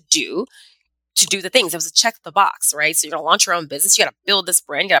I had to do the things. It was a check the box, right? So you're going to launch your own business. You got to build this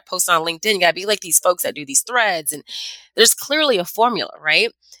brand. You got to post on LinkedIn. You got to be like these folks that do these threads. And there's clearly a formula, right?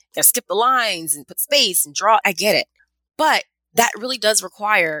 You got to skip the lines and put space and draw. I get it. But that really does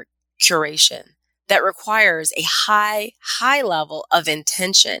require curation. That requires a high level of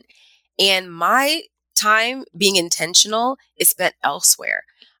intention. And my time being intentional is spent elsewhere.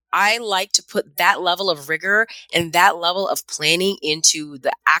 I like to put that level of rigor and that level of planning into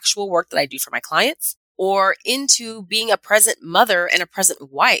the actual work that I do for my clients or into being a present mother and a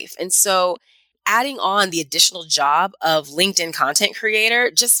present wife. And so adding on the additional job of LinkedIn content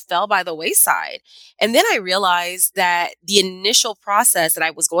creator just fell by the wayside. And then I realized that the initial process that I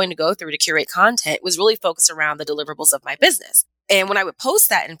was going to go through to curate content was really focused around the deliverables of my business. And when I would post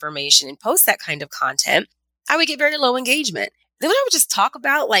that information and post that kind of content, I would get very low engagement. Then when I would just talk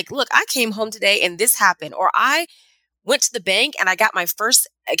about like, look, I came home today and this happened, or I went to the bank and I got my first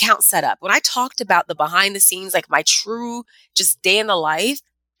account set up. When I talked about the behind the scenes, like my true just day in the life,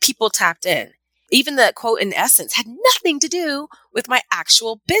 people tapped in. Even the quote in essence had nothing to do with my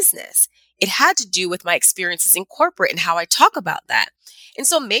actual business. It had to do with my experiences in corporate and how I talk about that. And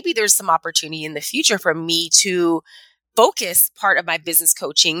so maybe there's some opportunity in the future for me to focus part of my business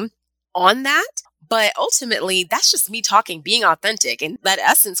coaching on that. But ultimately, that's just me talking, being authentic. And that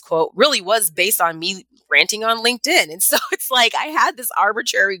essence quote really was based on me ranting on LinkedIn. And so it's like I had this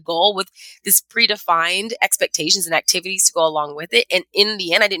arbitrary goal with this predefined expectations and activities to go along with it. And in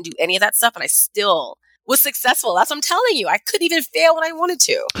the end, I didn't do any of that stuff. And I still was successful. That's what I'm telling you. I couldn't even fail when I wanted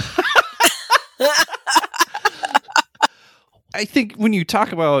to. I think when you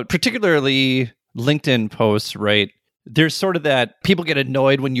talk about particularly LinkedIn posts, right? There's sort of that people get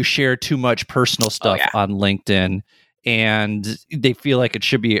annoyed when you share too much personal stuff on LinkedIn and they feel like it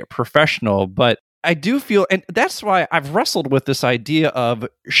should be professional. But I do feel, and that's why I've wrestled with this idea of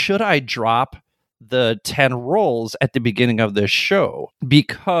should I drop the 10 roles at the beginning of this show?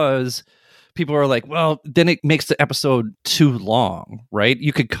 Because people are like, well, then it makes the episode too long, right?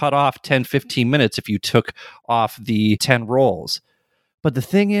 You could cut off 10, 15 minutes if you took off the 10 roles. But the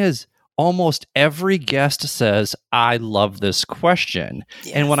thing is, almost every guest says, I love this question.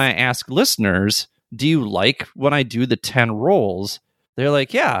 Yes. And when I ask listeners, do you like when I do the 10 roles? They're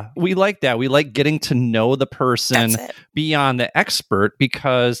like, yeah, we like that. We like getting to know the person beyond the expert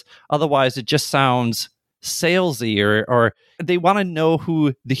because otherwise it just sounds salesy or they want to know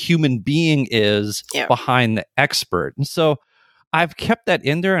who the human being is behind the expert. And so I've kept that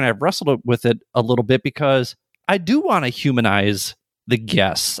in there and I've wrestled with it a little bit because I do want to humanize the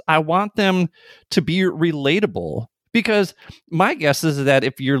guests. I want them to be relatable because my guess is that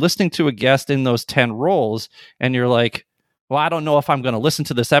if you're listening to a guest in those 10 roles and you're like, well, I don't know if I'm going to listen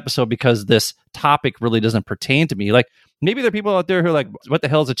to this episode because this topic really doesn't pertain to me. Like, Maybe there are people out there who are like, what the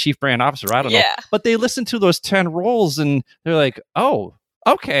hell is a chief brand officer? I don't know. But they listen to those 10 roles and they're like, oh,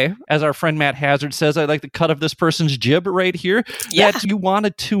 okay. As our friend Matt Hazard says, I like the cut of this person's jib right here. That you want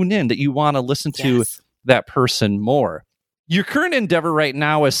to tune in, that you want to listen to that person more. Your current endeavor right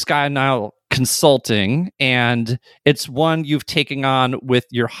now is Sky Nile Consulting, and it's one you've taken on with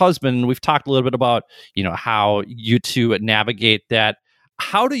your husband. We've talked a little bit about, how you two navigate that.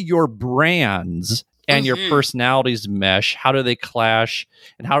 How do your brands and your personalities mesh? How do they clash?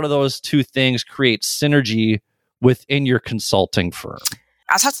 And how do those two things create synergy within your consulting firm?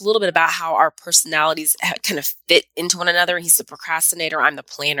 I talked a little bit about how our personalities kind of fit into one another. He's the procrastinator, I'm the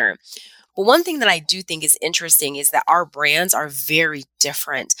planner. But one thing that I do think is interesting is that our brands are very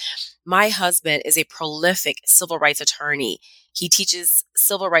different. My husband is a prolific civil rights attorney. He teaches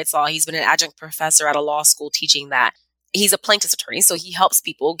civil rights law. He's been an adjunct professor at a law school teaching that. He's a plaintiff's attorney, so he helps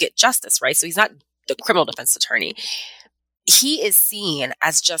people get justice, right? So he's not the criminal defense attorney. He is seen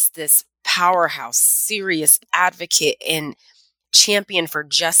as just this powerhouse, serious advocate and champion for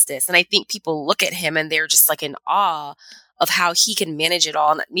justice. And I think people look at him and they're just like in awe of how he can manage it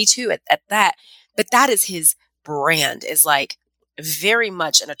all. And me too at that. But that is his brand, is like very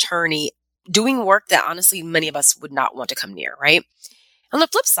much an attorney doing work that honestly many of us would not want to come near, right? On the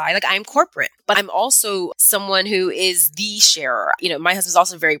flip side, like I'm corporate, but I'm also someone who is the sharer. My husband's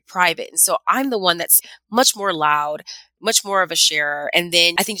also very private. And so I'm the one that's much more loud, much more of a sharer. And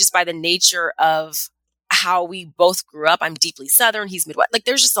then I think just by the nature of how we both grew up, I'm deeply Southern, he's Midwest. Like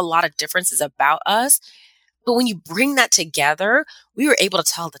there's just a lot of differences about us. But when you bring that together, we were able to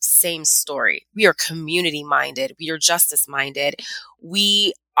tell the same story. We are community minded. We are justice minded.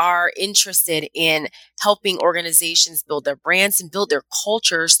 We are interested in helping organizations build their brands and build their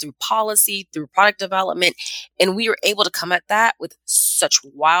cultures through policy, through product development. And we were able to come at that with such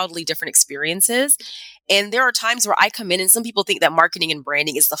wildly different experiences. And there are times where I come in and some people think that marketing and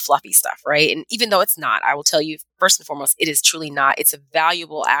branding is the fluffy stuff, right? And even though it's not, I will tell you, first and foremost, it is truly not. It's a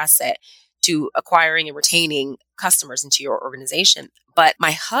valuable asset to acquiring and retaining customers into your organization. But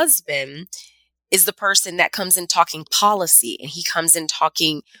my husband is the person that comes in talking policy, and he comes in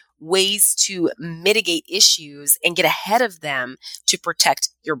talking ways to mitigate issues and get ahead of them to protect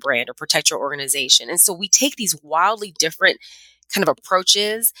your brand or protect your organization. And so we take these wildly different kind of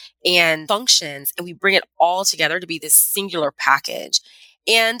approaches and functions, and we bring it all together to be this singular package.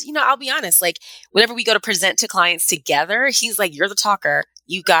 And, I'll be honest, like whenever we go to present to clients together, he's like, you're the talker,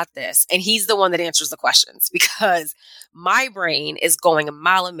 you got this. And he's the one that answers the questions because my brain is going a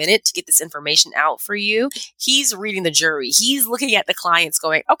mile a minute to get this information out for you. He's reading the jury. He's looking at the clients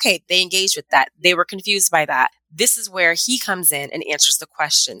going, okay, they engaged with that. They were confused by that. This is where he comes in and answers the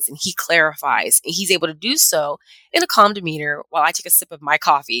questions and he clarifies, and he's able to do so in a calm demeanor while I take a sip of my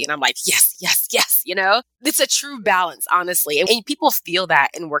coffee and I'm like, yes, yes, yes. It's a true balance, honestly. And people feel that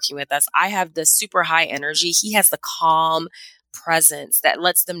in working with us. I have the super high energy. He has the calm presence that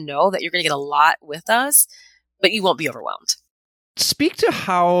lets them know that you're going to get a lot with us, but you won't be overwhelmed. Speak to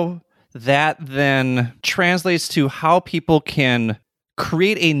how that then translates to how people can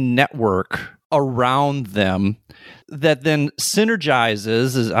create a network around them that then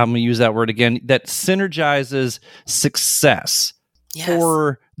synergizes, I'm going to use that word again, that synergizes success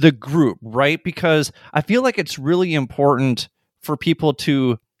for the group, right? Because I feel like it's really important for people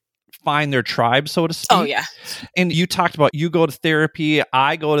to find their tribe, so to speak. Oh, yeah. And you talked about you go to therapy,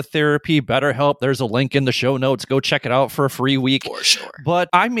 I go to therapy, BetterHelp. There's a link in the show notes. Go check it out for a free week. For sure. But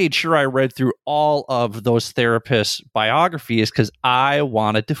I made sure I read through all of those therapists' biographies because I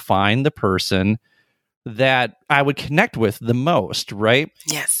wanted to find the person that I would connect with the most, right?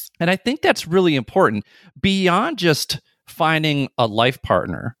 Yes. And I think that's really important. Beyond just finding a life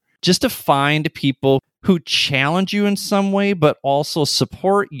partner, just to find people who challenge you in some way, but also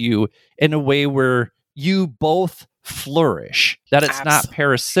support you in a way where you both flourish, that it's not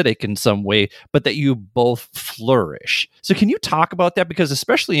parasitic in some way, but that you both flourish. So can you talk about that? Because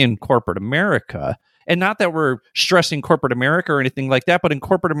especially in corporate America, and not that we're stressing corporate America or anything like that, but in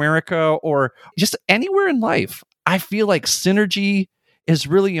corporate America or just anywhere in life, I feel like synergy is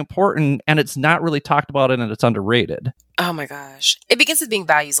really important and it's not really talked about and it's underrated. Oh my gosh. It begins with being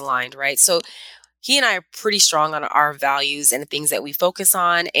values aligned, right? So he and I are pretty strong on our values and the things that we focus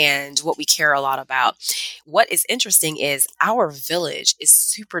on and what we care a lot about. What is interesting is our village is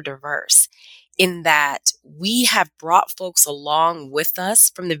super diverse in that we have brought folks along with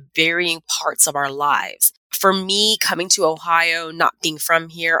us from the varying parts of our lives. For me, coming to Ohio, not being from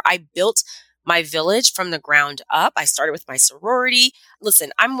here, I built my village from the ground up. I started with my sorority.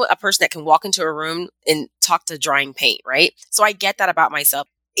 Listen, I'm a person that can walk into a room and talk to drying paint, right? So I get that about myself.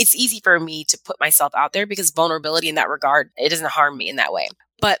 it's easy for me to put myself out there because vulnerability in that regard, it doesn't harm me in that way.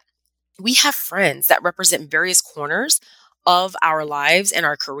 But we have friends that represent various corners of our lives and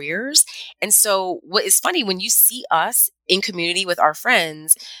our careers. And so what is funny when you see us in community with our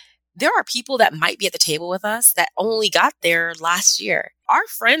friends, there are people that might be at the table with us that only got there last year. Our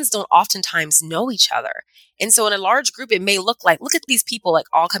friends don't oftentimes know each other. And so in a large group, it may look like, look at these people like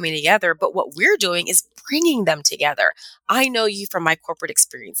all coming together. But what we're doing is bringing them together. I know you from my corporate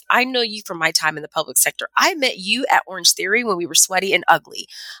experience. I know you from my time in the public sector. I met you at Orange Theory when we were sweaty and ugly.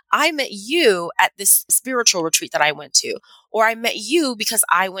 I met you at this spiritual retreat that I went to. Or I met you because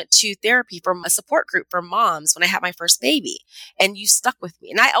I went to therapy from a support group for moms when I had my first baby. And you stuck with me.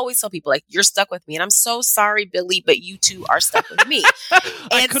 And I always tell people, like, you're stuck with me. And I'm so sorry, Billy, but you too are stuck with me.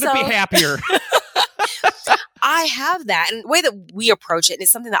 I couldn't be happier. I have that. And the way that we approach it is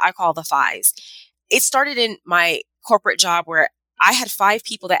something that I call the fives. It started in my corporate job where I had 5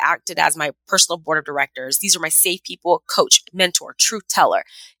 people that acted as my personal board of directors. These are my safe people: coach, mentor, truth teller,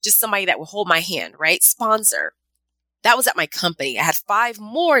 just somebody that will hold my hand, right? Sponsor. That was at my company. I had 5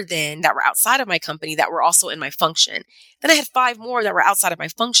 more then that were outside of my company that were also in my function. Then I had 5 more that were outside of my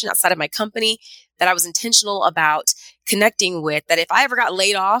function, outside of my company, that I was intentional about connecting with, that if I ever got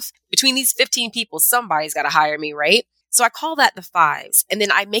laid off, between these 15 people, somebody's got to hire me, right? So I call that the fives. And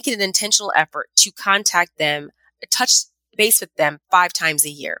then I make it an intentional effort to contact them, touch base with them 5 times a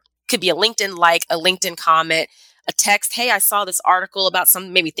year. Could be a LinkedIn like, a LinkedIn comment, a text. Hey, I saw this article about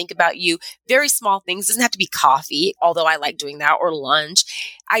something, made me think about you. Very small things. Doesn't have to be coffee, although I like doing that, or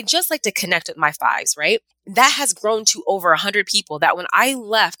lunch. I just like to connect with my fives, right? That has grown to over 100 people that when I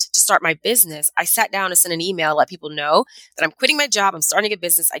left to start my business, I sat down and sent an email, let people know that I'm quitting my job. I'm starting a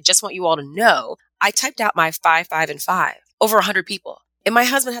business. I just want you all to know. I typed out my 5, 5, and 5, over 100 people. And my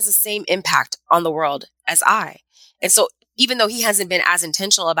husband has the same impact on the world as I. And so even though he hasn't been as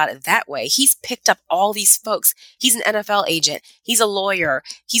intentional about it that way, he's picked up all these folks. He's an NFL agent. He's a lawyer.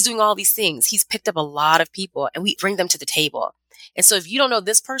 He's doing all these things. He's picked up a lot of people and we bring them to the table. And so if you don't know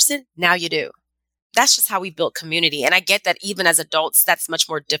this person, now you do. That's just how we built community. And I get that even as adults, that's much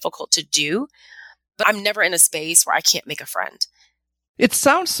more difficult to do. But I'm never in a space where I can't make a friend. It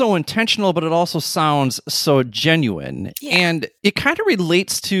sounds so intentional, but it also sounds so genuine. Yeah. And it kind of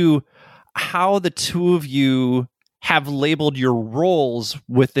relates to how the two of you have labeled your roles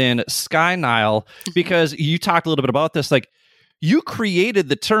within Sky Nile, because you talked a little bit about this. Like, you created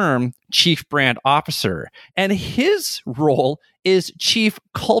the term Chief Brand Officer, and his role is Chief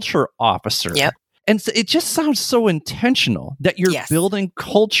Culture Officer. Yep. And so it just sounds so intentional that you're building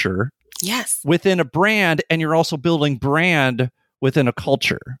culture within a brand, and you're also building brand within a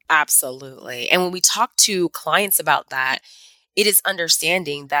culture. Absolutely. And when we talk to clients about that, it is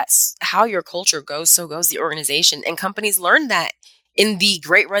understanding that's how your culture goes, so goes the organization. And companies learned that in the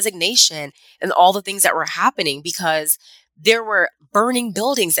Great Resignation and all the things that were happening, because there were burning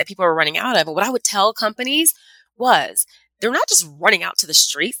buildings that people were running out of. And what I would tell companies was, they're not just running out to the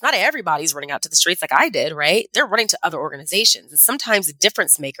streets. Not everybody's running out to the streets like I did, right? They're running to other organizations. And sometimes the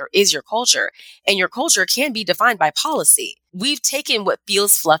difference maker is your culture. And your culture can be defined by policy. We've taken what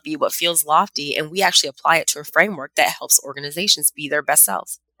feels fluffy, what feels lofty, and we actually apply it to a framework that helps organizations be their best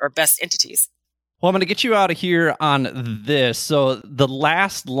selves or best entities. Well, I'm going to get you out of here on this. So the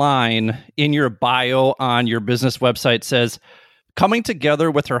last line in your bio on your business website says, coming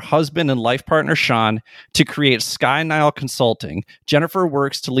together with her husband and life partner, Sean, to create Sky Nile Consulting, Jennifer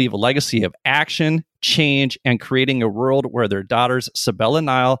works to leave a legacy of action, change, and creating a world where their daughters, Sabella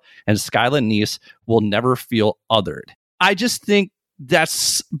Nile and Skyla Niece, will never feel othered. I just think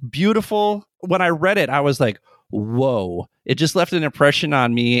that's beautiful. When I read it, I was like, whoa. It just left an impression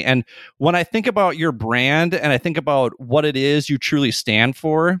on me. And when I think about your brand and I think about what it is you truly stand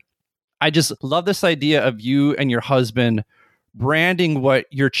for, I just love this idea of you and your husband branding what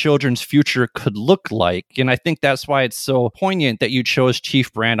your children's future could look like. And I think that's why it's so poignant that you chose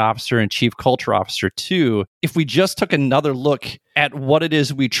Chief Brand Officer and Chief Culture Officer too. If we just took another look at what it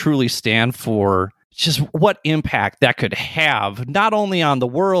is we truly stand for, just what impact that could have, not only on the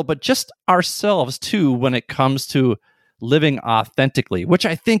world, but just ourselves too, when it comes to living authentically, which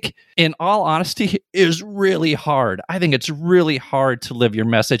I think, in all honesty, is really hard. I think it's really hard to live your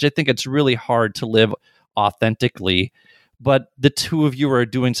message. I think it's really hard to live authentically. But the two of you are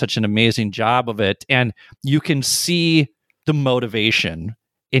doing such an amazing job of it. And you can see the motivation,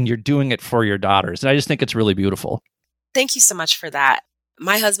 and you're doing it for your daughters. And I just think it's really beautiful. Thank you so much for that.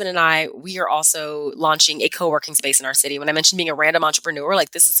 My husband and I, we are also launching a co-working space in our city. When I mentioned being a random entrepreneur,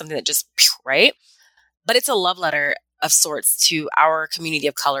 like, this is something that just, right? But it's a love letter of sorts to our community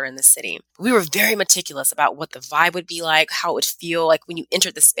of color in the city. We were very meticulous about what the vibe would be like, how it would feel like when you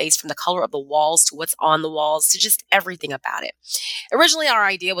entered the space, from the color of the walls to what's on the walls to just everything about it. Originally, our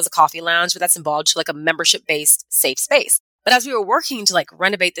idea was a coffee lounge, but that's evolved to like a membership-based safe space. But as we were working to like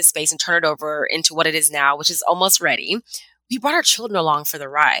renovate this space and turn it over into what it is now, which is almost ready, we brought our children along for the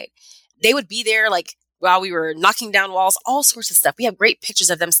ride. They would be there like while we were knocking down walls, all sorts of stuff. We have great pictures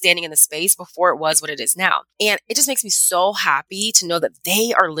of them standing in the space before it was what it is now. And it just makes me so happy to know that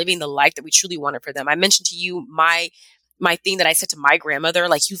they are living the life that we truly wanted for them. I mentioned to you my thing that I said to my grandmother,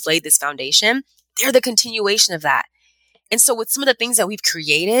 like, you've laid this foundation. They're the continuation of that. And so with some of the things that we've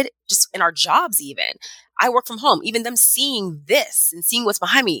created, just in our jobs even, I work from home, even them seeing this and seeing what's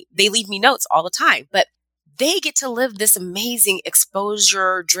behind me, they leave me notes all the time. But they get to live this amazing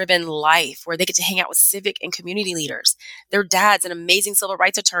exposure-driven life where they get to hang out with civic and community leaders. Their dad's an amazing civil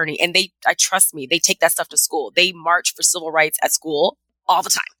rights attorney, and I trust me, they take that stuff to school. They march for civil rights at school all the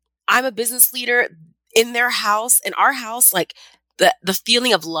time. I'm a business leader in their house, in our house, like the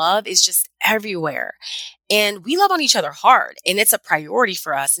feeling of love is just everywhere. And we love on each other hard, and it's a priority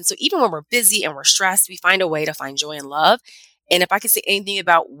for us. And so even when we're busy and we're stressed, we find a way to find joy and love. And if I could say anything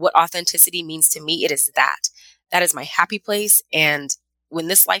about what authenticity means to me, it is that. That is my happy place. And when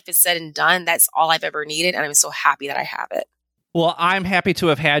this life is said and done, that's all I've ever needed. And I'm so happy that I have it. Well, I'm happy to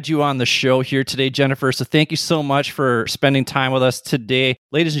have had you on the show here today, Jennifer. So thank you so much for spending time with us today.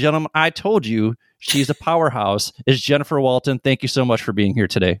 Ladies and gentlemen, I told you she's a powerhouse. Is Jennifer Walton. Thank you so much for being here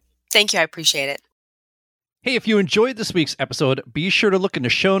today. Thank you. I appreciate it. Hey, if you enjoyed this week's episode, be sure to look in the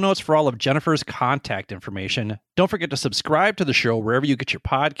show notes for all of Jennifer's contact information. Don't forget to subscribe to the show wherever you get your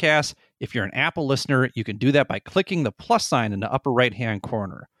podcasts. If you're an Apple listener, you can do that by clicking the plus sign in the upper right-hand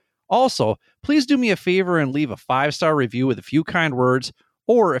corner. Also, please do me a favor and leave a 5-star review with a few kind words,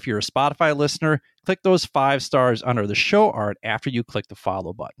 or if you're a Spotify listener, click those 5 stars under the show art after you click the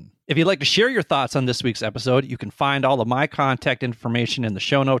follow button. If you'd like to share your thoughts on this week's episode, you can find all of my contact information in the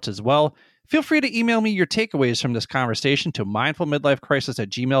show notes as well. Feel free to email me your takeaways from this conversation to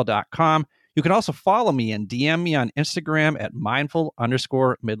mindfulmidlifecrisis@gmail.com. You can also follow me and DM me on Instagram at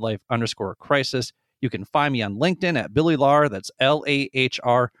mindful_midlife_crisis. You can find me on LinkedIn at Billy Lahr, that's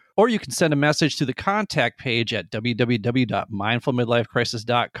Lahr, or you can send a message to the contact page at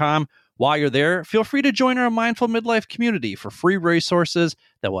www.mindfulmidlifecrisis.com. While you're there, feel free to join our Mindful Midlife community for free resources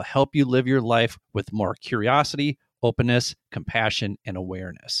that will help you live your life with more curiosity, openness, compassion, and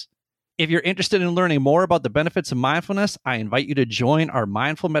awareness. If you're interested in learning more about the benefits of mindfulness, I invite you to join our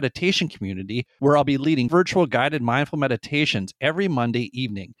mindful meditation community, where I'll be leading virtual guided mindful meditations every Monday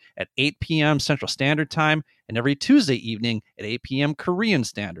evening at 8 p.m. Central Standard Time and every Tuesday evening at 8 p.m. Korean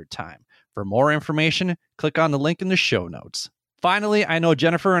Standard Time. For more information, click on the link in the show notes. Finally, I know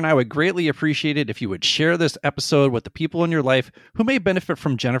Jennifer and I would greatly appreciate it if you would share this episode with the people in your life who may benefit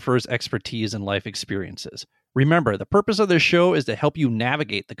from Jennifer's expertise and life experiences. Remember, the purpose of this show is to help you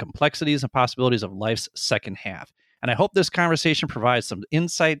navigate the complexities and possibilities of life's second half. And I hope this conversation provides some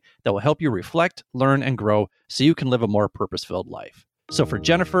insight that will help you reflect, learn, and grow so you can live a more purpose-filled life. So for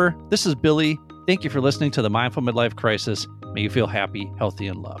Jennifer, this is Billy. Thank you for listening to the Mindful Midlife Crisis. May you feel happy, healthy,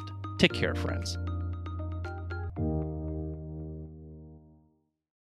 and loved. Take care, friends.